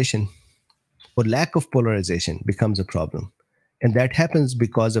polarization or lack of polarization becomes a problem. And that happens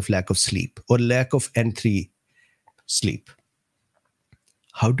because of lack of sleep or lack of N3 sleep.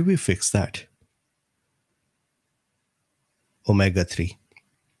 How do we fix that? Omega-3.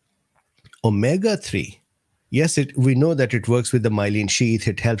 Omega-3, yes, we know that it works with the myelin sheath.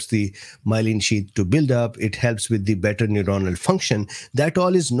 It helps the myelin sheath to build up. It helps with the better neuronal function. That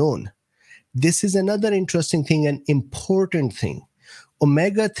all is known. This is another interesting thing, an important thing.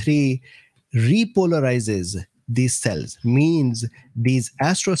 Omega-3 repolarizes these cells, means these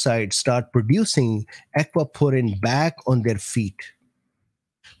astrocytes start producing aquaporin back on their feet,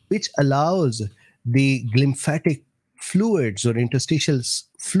 which allows the glymphatic fluids or interstitial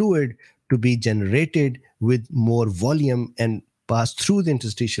fluid to be generated with more volume and pass through the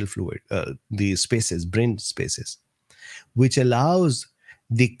interstitial fluid, the spaces, brain spaces, which allows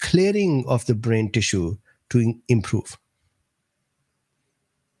the clearing of the brain tissue to improve.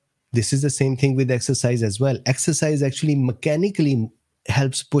 This is the same thing with exercise as well. Exercise actually mechanically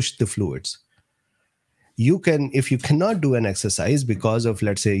helps push the fluids. You can, if you cannot do an exercise because of,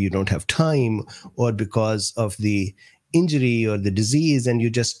 let's say, you don't have time or because of the injury or the disease and you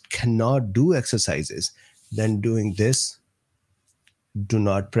just cannot do exercises, then doing this, do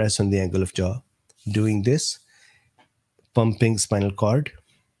not press on the angle of jaw. Doing this, pumping spinal cord,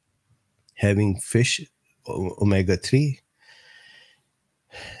 having fish, omega-3,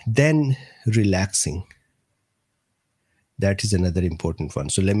 then relaxing. That is another important one.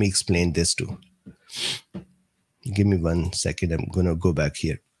 So let me explain this too. Give me 1 second. I'm going to go back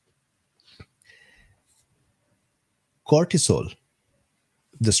here. Cortisol,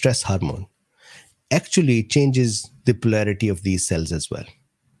 the stress hormone, actually changes the polarity of these cells as well.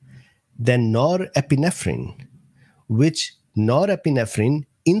 Then norepinephrine, which norepinephrine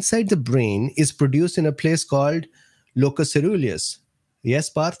inside the brain is produced in a place called locus coeruleus.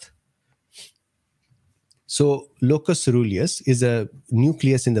 Yes, Parth? So locus coeruleus is a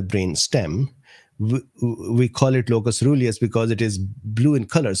nucleus in the brain stem. We call it locus coeruleus because it is blue in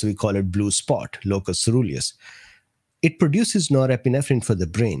color, so we call it blue spot, locus coeruleus. It produces norepinephrine for the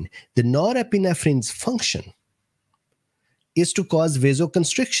brain. The norepinephrine's function is to cause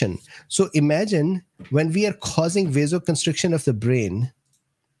vasoconstriction. So imagine when we are causing vasoconstriction of the brain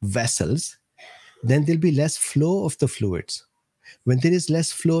vessels, then there'll be less flow of the fluids. When there is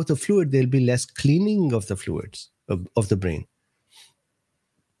less flow of the fluid, there'll be less cleaning of the fluids of the brain.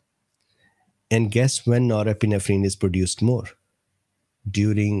 And guess when norepinephrine is produced more?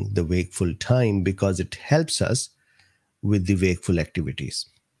 During the wakeful time, because it helps us with the wakeful activities.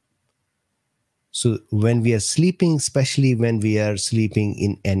 So when we are sleeping, especially when we are sleeping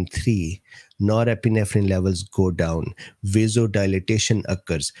in N3, norepinephrine levels go down, vasodilatation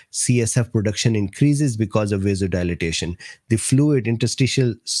occurs, CSF production increases because of vasodilatation, the fluid,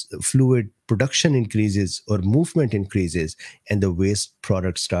 interstitial fluid production increases or movement increases, and the waste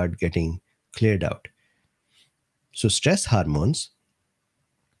products start getting cleared out. So stress hormones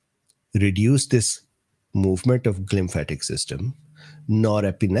reduce this movement of glymphatic system.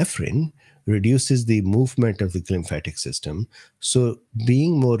 Norepinephrine reduces the movement of the glymphatic system. So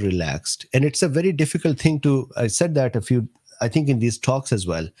being more relaxed, and it's a very difficult thing to, I said that a few, I think in these talks as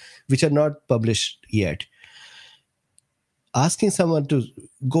well, which are not published yet. Asking someone to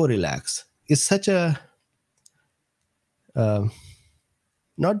go relax is such a,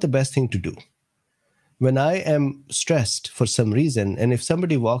 not the best thing to do. When I am stressed for some reason, and if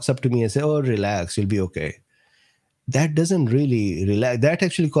somebody walks up to me and say, oh, relax, you'll be okay, that doesn't really relax. That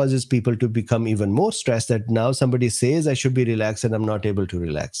actually causes people to become even more stressed, that now somebody says I should be relaxed and I'm not able to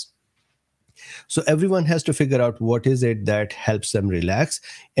relax. So everyone has to figure out what is it that helps them relax.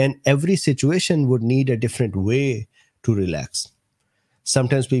 And every situation would need a different way to relax.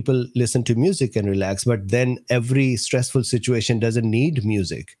 Sometimes people listen to music and relax, but then every stressful situation doesn't need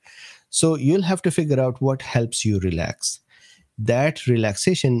music. So you'll have to figure out what helps you relax. That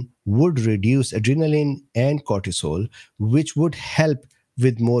relaxation would reduce adrenaline and cortisol, which would help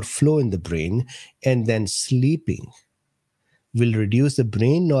with more flow in the brain. And then sleeping will reduce the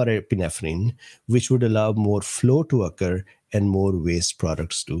brain norepinephrine, which would allow more flow to occur and more waste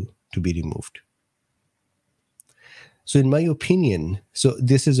products to be removed. So in my opinion, so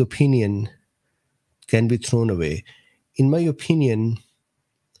this is opinion, can be thrown away. In my opinion,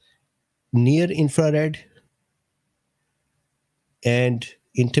 near infrared and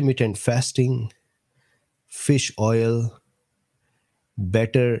intermittent fasting, fish oil,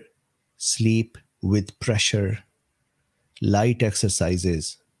 better sleep with pressure, light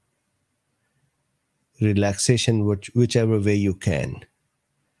exercises, relaxation, whichever way you can,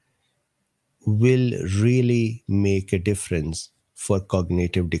 will really make a difference for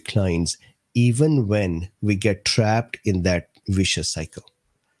cognitive declines, even when we get trapped in that vicious cycle.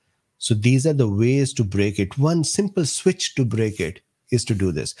 So these are the ways to break it. One simple switch to break it is to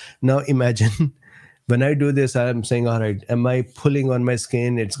do this. Now imagine when I do this, I'm saying, all right, am I pulling on my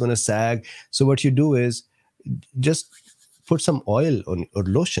skin? It's going to sag. So what you do is just put some oil on or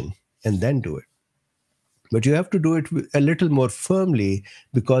lotion and then do it. But you have to do it a little more firmly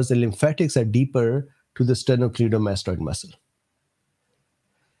because the lymphatics are deeper to the sternocleidomastoid muscle.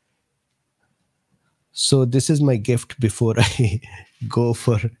 So this is my gift before I go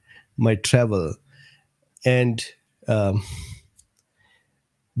for my travel. And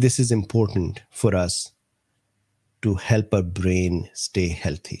this is important for us to help our brain stay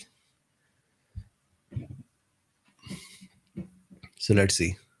healthy. So let's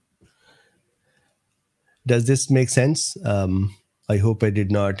see. Does this make sense? I hope I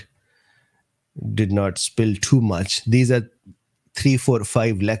did not spill too much. These are 3, 4,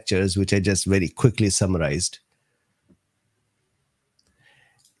 5 lectures, which I just very quickly summarized.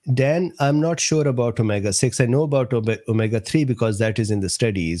 Dan, I'm not sure about omega-6. I know about omega-3 because that is in the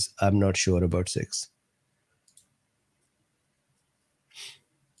studies. I'm not sure about 6.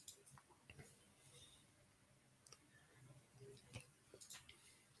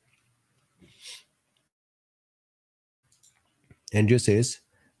 Andrew says,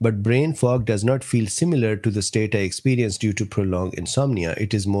 but brain fog does not feel similar to the state I experienced due to prolonged insomnia.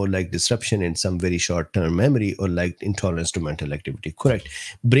 It is more like disruption in some very short-term memory or like intolerance to mental activity. Correct.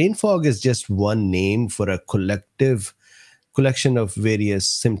 Brain fog is just one name for a collection of various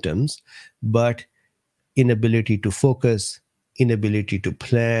symptoms, but inability to focus, inability to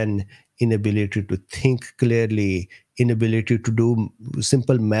plan, inability to think clearly, inability to do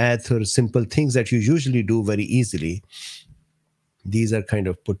simple math or simple things that you usually do very easily. These are kind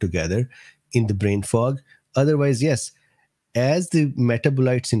of put together in the brain fog. Otherwise, yes, as the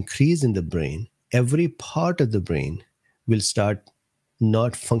metabolites increase in the brain, every part of the brain will start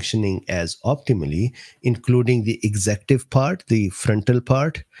not functioning as optimally, including the executive part, the frontal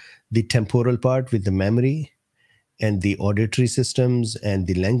part, the temporal part with the memory, and the auditory systems and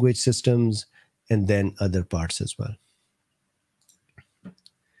the language systems, and then other parts as well.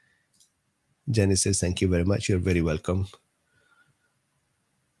 Jenny says, thank you very much. You're very welcome.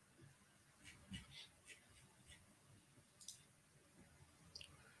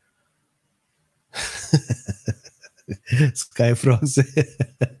 Sky Frogs.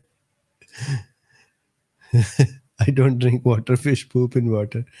 I don't drink water, fish poop in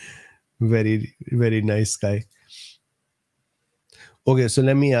water. Very, very nice, Sky. Okay, so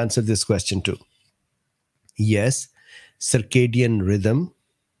let me answer this question too. Yes, circadian rhythm,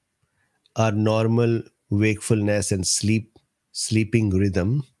 our normal wakefulness and sleeping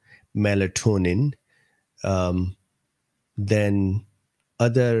rhythm, melatonin, then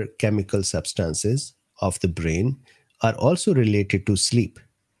other chemical substances of the brain are also related to sleep.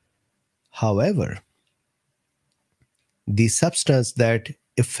 However, the substance that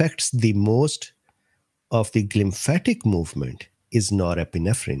affects the most of the glymphatic movement is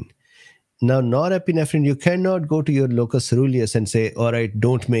norepinephrine. Now, norepinephrine, you cannot go to your locus coeruleus and say, all right,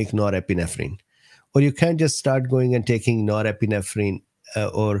 don't make norepinephrine. Or you can't just start going and taking norepinephrine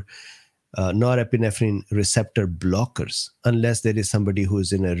or norepinephrine receptor blockers unless there is somebody who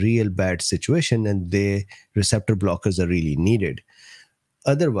is in a real bad situation and the receptor blockers are really needed.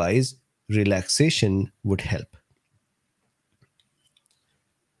 Otherwise, relaxation would help.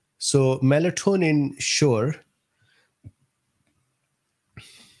 So melatonin, sure.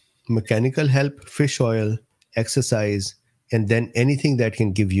 Mechanical help, fish oil, exercise, and then anything that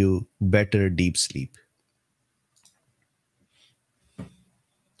can give you better deep sleep.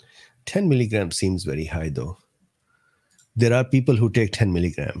 10 milligrams seems very high though. There are people who take 10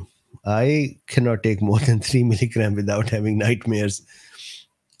 milligram. I cannot take more than 3 milligram without having nightmares.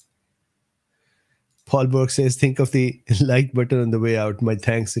 Paul Burke says, think of the like button on the way out. My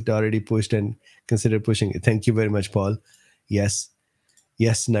thanks, it already pushed and consider pushing it. Thank you very much, Paul. Yes.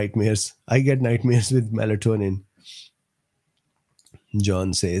 Yes, nightmares. I get nightmares with melatonin.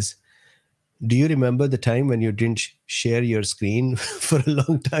 John says, do you remember the time when you didn't share your screen for a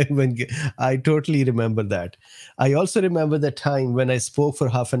long time? I totally remember that. I also remember the time when I spoke for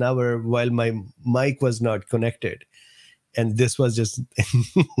half an hour while my mic was not connected. And this was just...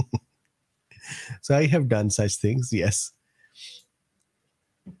 So I have done such things, yes.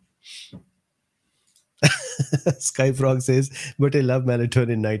 Skyfrog says, but I love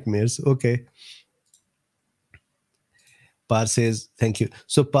melatonin nightmares. Okay. Parth says, thank you.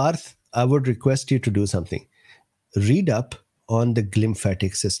 So Parth, I would request you to do something. Read up on the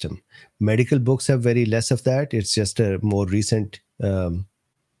glymphatic system. Medical books have very less of that. It's just a more recent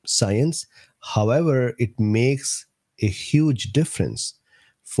science. However, it makes a huge difference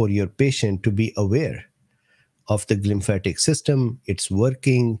for your patient to be aware of the glymphatic system, its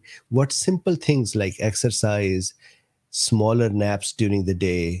working, what simple things like exercise, smaller naps during the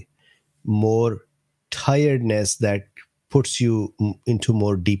day, more tiredness that puts you into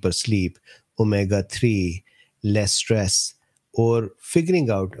more deeper sleep, omega-3, less stress, or figuring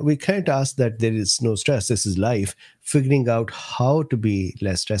out, we can't ask that there is no stress, this is life, figuring out how to be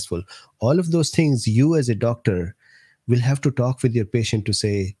less stressful. All of those things, you as a doctor will have to talk with your patient to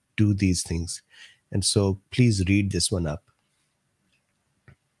say, do these things. And so please read this one up.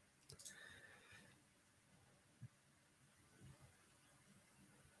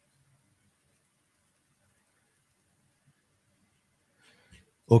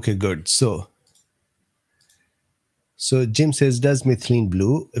 Okay, good. So Jim says, does methylene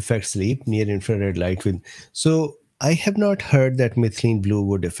blue affect sleep? Near infrared light with... So I have not heard that methylene blue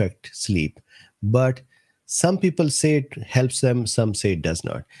would affect sleep, but some people say it helps them, some say it does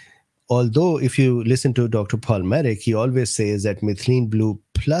not. Although if you listen to Dr. Paul Merrick, he always says that methylene blue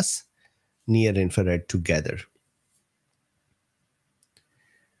plus near infrared together.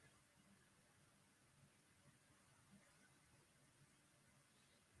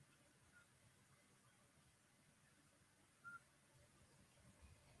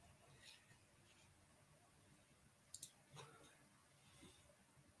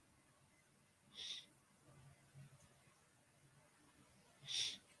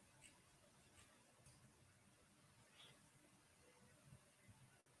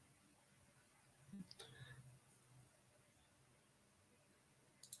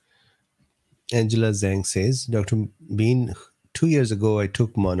 Angela Zhang says, Dr. Bean, 2 years ago, I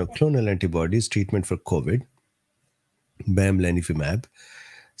took monoclonal antibodies treatment for COVID, bamlanivimab.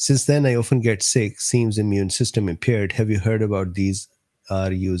 Since then, I often get sick, seems immune system impaired. Have you heard about these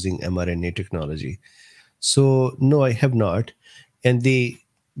are using mRNA technology? So, no, I have not. And the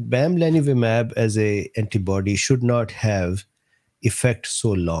bamlanivimab as a antibody should not have effect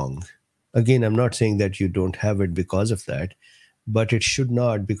so long. Again, I'm not saying that you don't have it because of that, but it should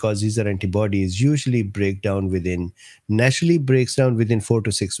not, because these are antibodies usually naturally breaks down within 4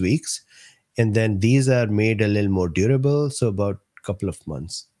 to 6 weeks. And then these are made a little more durable, so about a couple of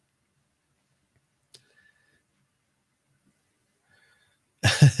months.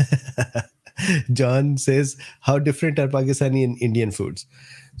 John says, how different are Pakistani and Indian foods?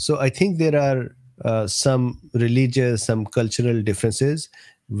 So I think there are some religious, some cultural differences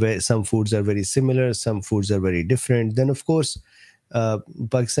where some foods are very similar, some foods are very different. Then, of course,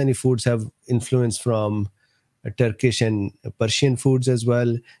 Pakistani foods have influence from Turkish and Persian foods as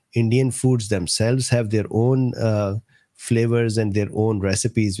well. Indian foods themselves have their own flavors and their own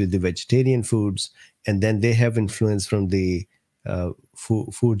recipes with the vegetarian foods. And then they have influence from the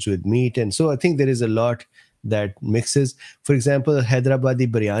foods with meat. And so I think there is a lot that mixes. For example,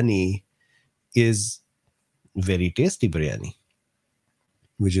 Hyderabadi biryani is very tasty biryani,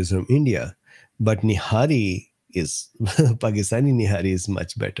 which is from India. But nihari is Pakistani nihari is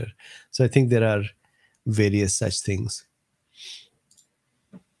much better. So I think there are various such things.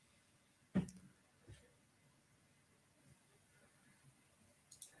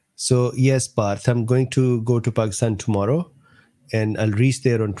 So yes, Parth, I'm going to go to Pakistan tomorrow, and I'll reach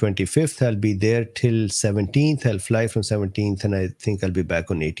there on 25th. I'll be there till 17th. I'll fly from 17th, and I think I'll be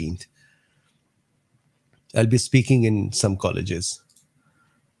back on 18th. I'll be speaking in some colleges.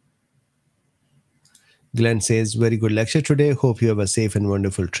 Glenn says, very good lecture today. Hope you have a safe and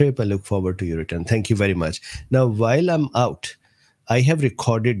wonderful trip. I look forward to your return. Thank you very much. Now, while I'm out, I have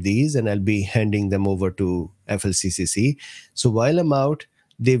recorded these and I'll be handing them over to FLCCC. So while I'm out,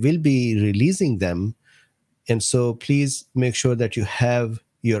 they will be releasing them. And so please make sure that you have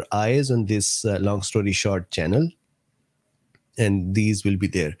your eyes on this long story short channel, and these will be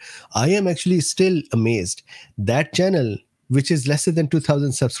there. I am actually still amazed. That channel, which is lesser than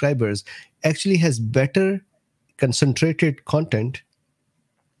 2,000 subscribers, actually has better concentrated content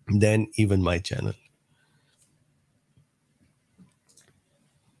than even my channel.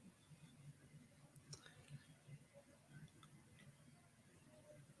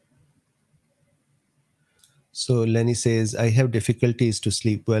 So Lenny says, I have difficulties to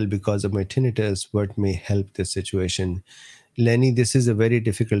sleep well because of my tinnitus. What may help this situation? Lenny, this is a very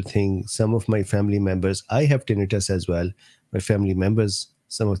difficult thing. Some of my family members, I have tinnitus as well. My family members,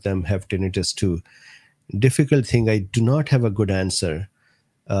 some of them have tinnitus too. Difficult thing. I do not have a good answer.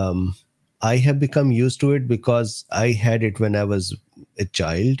 I have become used to it because I had it when I was a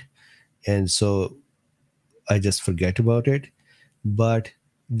child. And so I just forget about it. But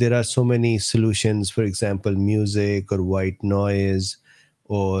there are so many solutions, for example, music or white noise,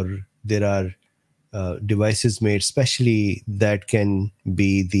 or there are devices made specially that can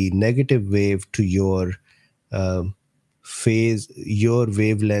be the negative wave to your uh, phase, your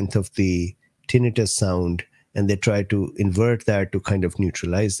wavelength of the tinnitus sound, and they try to invert that to kind of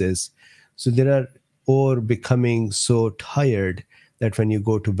neutralize this. So there are, or becoming so tired that when you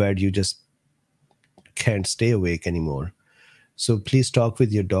go to bed, you just can't stay awake anymore. So please talk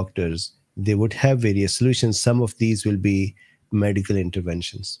with your doctors. They would have various solutions. Some of these will be medical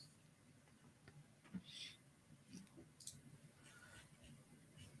interventions.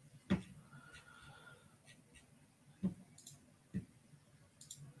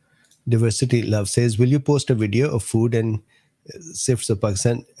 Diversity Love says, will you post a video of food and sifts of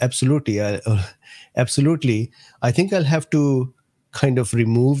Pakistan? Absolutely. Absolutely. I think I'll have to kind of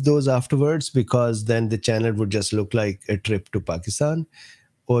remove those afterwards, because then the channel would just look like a trip to Pakistan.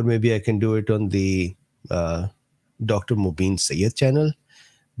 Or maybe I can do it on the Dr. Mubin Sayyed channel.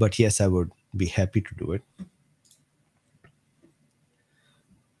 But yes, I would be happy to do it.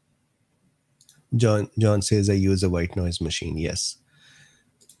 John says, I use a white noise machine. Yes.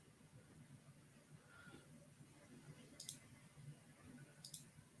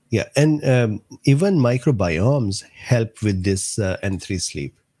 Yeah, and even microbiomes help with this N3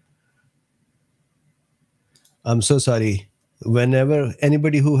 sleep. I'm so sorry. Whenever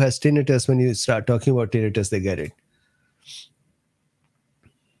anybody who has tinnitus, when you start talking about tinnitus, they get it.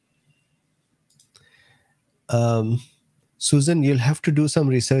 Susan, you'll have to do some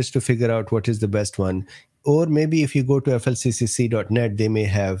research to figure out what is the best one. Or maybe if you go to flccc.net, they may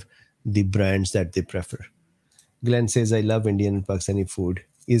have the brands that they prefer. Glenn says, I love Indian and Pakistani food.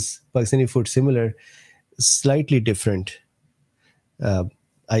 Is Pakistani food similar? Slightly different.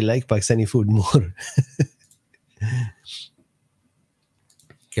 I like Pakistani food more.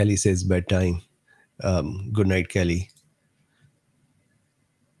 Kelly says, bedtime. Good night, Kelly.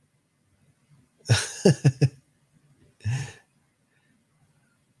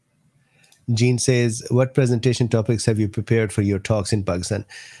 Jean says, what presentation topics have you prepared for your talks in Pakistan?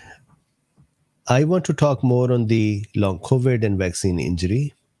 I want to talk more on the long COVID and vaccine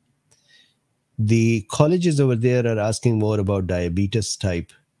injury. The colleges over there are asking more about diabetes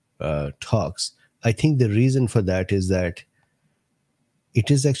type talks. I think the reason for that is that it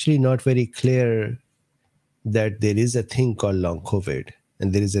is actually not very clear that there is a thing called long COVID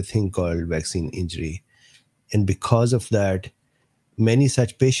and there is a thing called vaccine injury. And because of that, many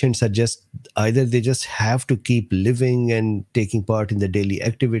such patients are just either they just have to keep living and taking part in the daily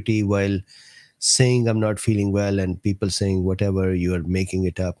activity while saying, I'm not feeling well, and people saying, whatever, you are making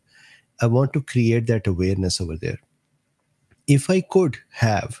it up. I want to create that awareness over there. If I could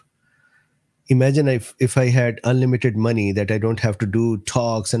have, imagine if I had unlimited money that I don't have to do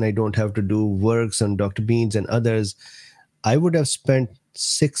talks and I don't have to do works on DrBeens and others, I would have spent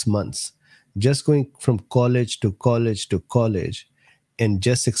 6 months just going from college to college to college and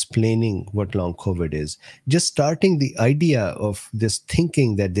just explaining what long COVID is, just starting the idea of this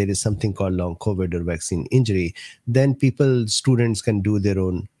thinking that there is something called long COVID or vaccine injury, then people, students can do their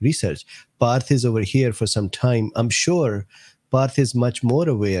own research. Parth is over here for some time. I'm sure Parth is much more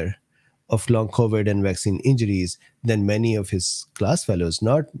aware of long COVID and vaccine injuries than many of his class fellows,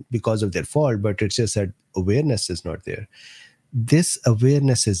 not because of their fault, but it's just that awareness is not there. This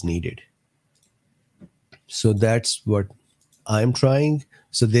awareness is needed. So that's what I'm trying.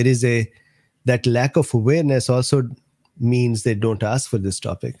 So there is that lack of awareness also means they don't ask for this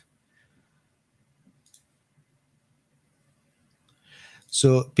topic.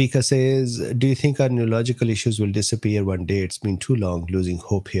 So Pika says, do you think our neurological issues will disappear one day? It's been too long, losing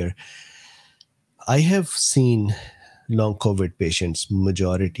hope here. I have seen long COVID patients,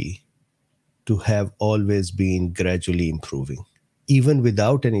 majority, to have always been gradually improving, even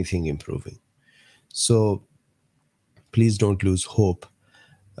without anything improving. So please don't lose hope.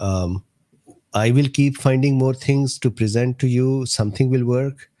 I will keep finding more things to present to you. Something will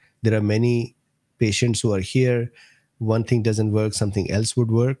work. There are many patients who are here. One thing doesn't work, something else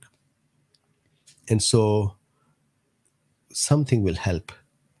would work. And so something will help.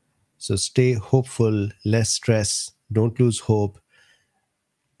 So stay hopeful, less stress, don't lose hope,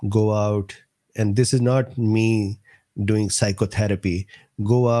 go out. And this is not me doing psychotherapy.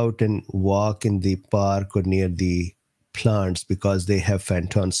 Go out and walk in the park or near the plants because they have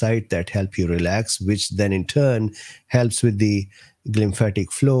phantoncite that help you relax, which then in turn helps with the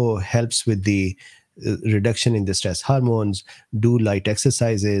lymphatic flow, helps with the reduction in the stress hormones. Do light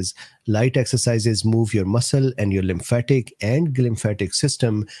exercises. Light exercises move your muscle and your lymphatic and glymphatic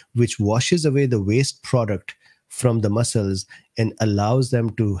system, which washes away the waste product from the muscles and allows them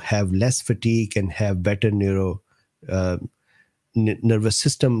to have less fatigue and have better nervous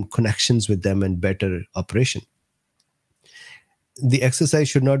system connections with them and better operation. The exercise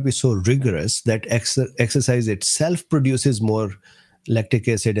should not be so rigorous that exercise itself produces more lactic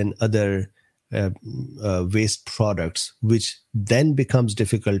acid and other waste products, which then becomes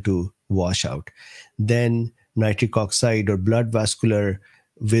difficult to wash out. Then nitric oxide or blood vascular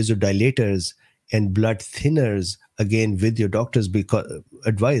vasodilators and blood thinners, again with your doctor's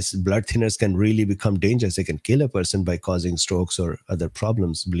advice. Blood thinners can really become dangerous. They can kill a person by causing strokes or other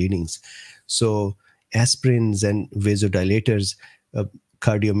problems, bleedings. So aspirins and vasodilators,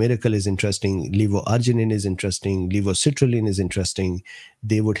 Cardio Miracle is interesting, levoarginine is interesting, levocitrulline is interesting.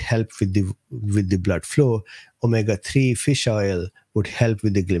 They would help with the blood flow. Omega-3 fish oil would help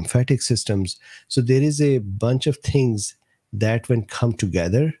with the lymphatic systems. So there is a bunch of things that when come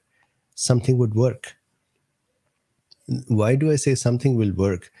together, something would work. Why do I say something will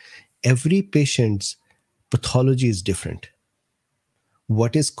work? Every patient's pathology is different.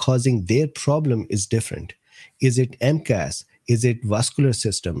 What is causing their problem is different. Is it MCAS? Is it vascular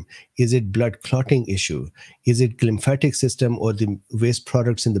system? Is it blood clotting issue? Is it lymphatic system or the waste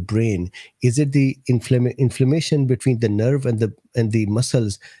products in the brain? Is it the inflammation between the nerve and the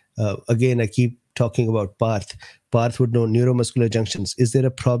muscles? Again, I keep talking about Parth. Parth would know neuromuscular junctions. Is there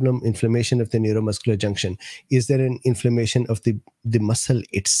a problem, inflammation of the neuromuscular junction? Is there an inflammation of the muscle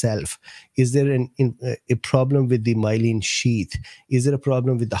itself? Is there a problem with the myelin sheath? Is there a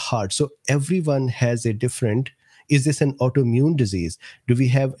problem with the heart? So everyone has a different. Is this an autoimmune disease? Do we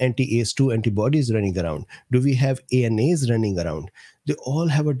have anti-ACE2 antibodies running around? Do we have ANAs running around? They all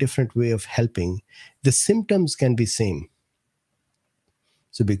have a different way of helping. The symptoms can be same.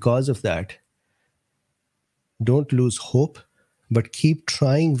 So because of that, don't lose hope, but keep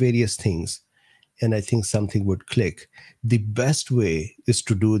trying various things. And I think something would click. The best way is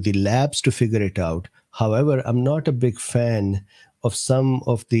to do the labs to figure it out. However, I'm not a big fan of some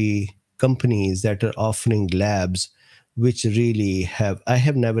of the companies that are offering labs, which really I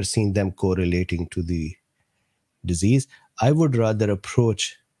have never seen them correlating to the disease. I would rather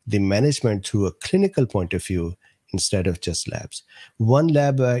approach the management through a clinical point of view instead of just labs. One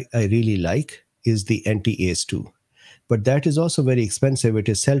lab I really like is the anti-ACE2. But that is also very expensive. It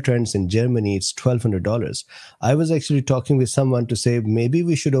is Celltrends in Germany. It's $1,200. I was actually talking with someone to say, maybe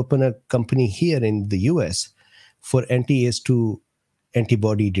we should open a company here in the US for anti-ACE2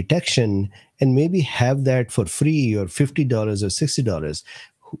 antibody detection and maybe have that for free or $50 or $60.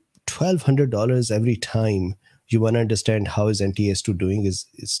 $1,200 every time you want to understand how is anti-ACE2 doing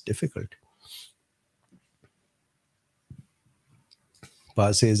is difficult.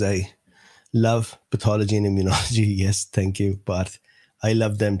 Parth says, I love pathology and immunology. Yes, thank you, Parth. I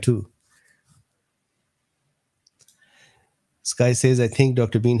love them too. Sky says, I think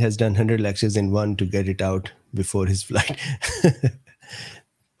Dr. Bean has done 100 lectures in one to get it out before his flight.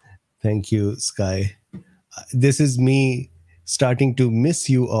 Thank you, Sky. This is me starting to miss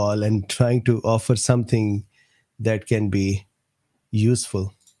you all and trying to offer something that can be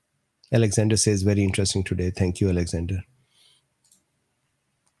useful. Alexander says, very interesting today. Thank you, Alexander.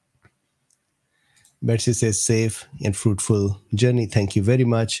 Betsy says, safe and fruitful journey. Thank you very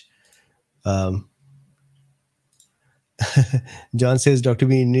much. Um, John says, Dr.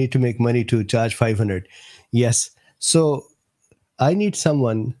 B, you need to make money to charge 500. Yes. So I need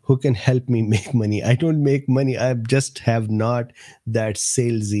someone who can help me make money. I don't make money. I just have not that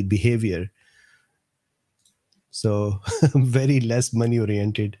salesy behavior. So I'm very less money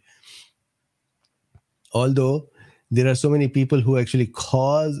oriented. Although there are so many people who actually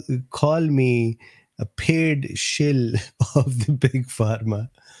call me a paid shill of the big pharma.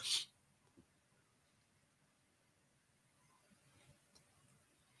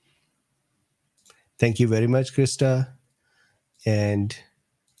 Thank you very much, Krista. And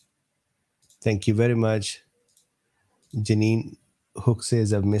thank you very much. Janine Hook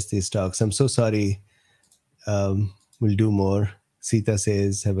says, I've missed these talks. I'm so sorry. We'll do more. Sita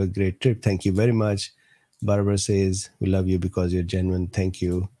says, have a great trip. Thank you very much. Barbara says, we love you because you're genuine. Thank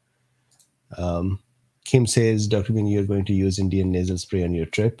you. Kim says, Dr. Bean, you're going to use Indian nasal spray on your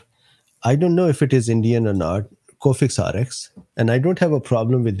trip. I don't know if it is Indian or not. Cofix RX. And I don't have a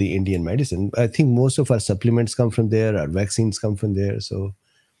problem with the Indian medicine. I think most of our supplements come from there. Our vaccines come from there. So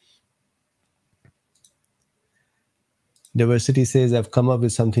Diversity says, I've come up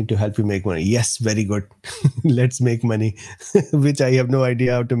with something to help you make money. Yes, very good. Let's make money, which I have no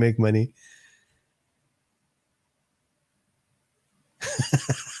idea how to make money.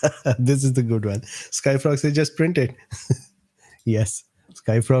 This is the good one. Skyfrog says, just print it. Yes,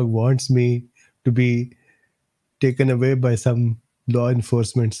 Skyfrog wants me to be taken away by some law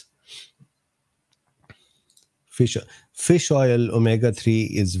enforcement. Fish oil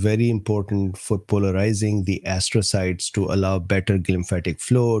omega-3 is very important for polarizing the astrocytes to allow better glymphatic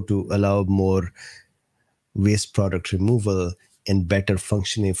flow, to allow more waste product removal and better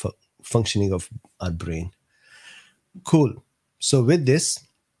functioning of our brain. Cool. So with this,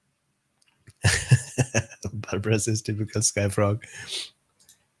 Barbara says typical Skyfrog.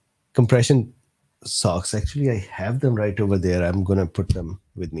 Compression socks. Actually, I have them right over there. I'm going to put them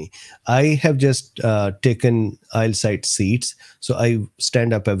with me. I have just taken aisle side seats. So I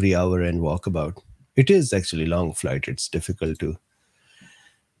stand up every hour and walk about. It is actually long flight. It's difficult to.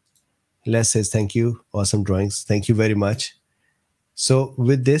 Les says, thank you. Awesome drawings. Thank you very much. So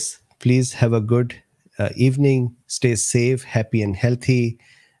with this, please have a good evening. Stay safe, happy and healthy.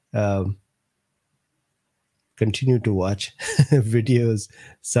 Continue to watch videos,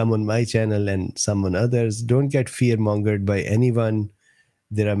 some on my channel and some on others. Don't get fear-mongered by anyone.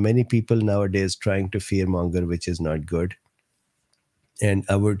 There are many people nowadays trying to fear-monger, which is not good. And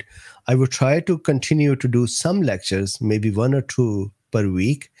I would try to continue to do some lectures, maybe 1 or 2 per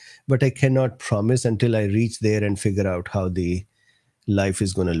week, but I cannot promise until I reach there and figure out how the life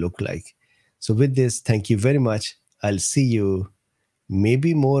is going to look like. So with this, thank you very much. I'll see you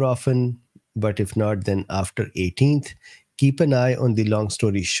maybe more often, but if not, then after 18th. Keep an eye on the Long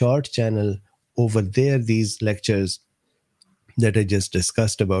Story Short channel. Over there, these lectures that I just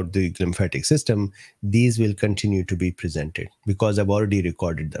discussed about the glymphatic system, these will continue to be presented because I've already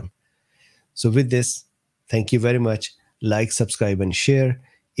recorded them. So with this, thank you very much. Like, subscribe, and share.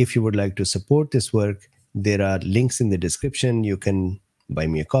 If you would like to support this work, there are links in the description. You can buy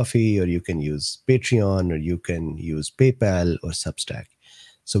me a coffee, or you can use Patreon, or you can use PayPal or Substack.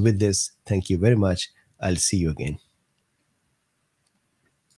 So with this, thank you very much. I'll see you again.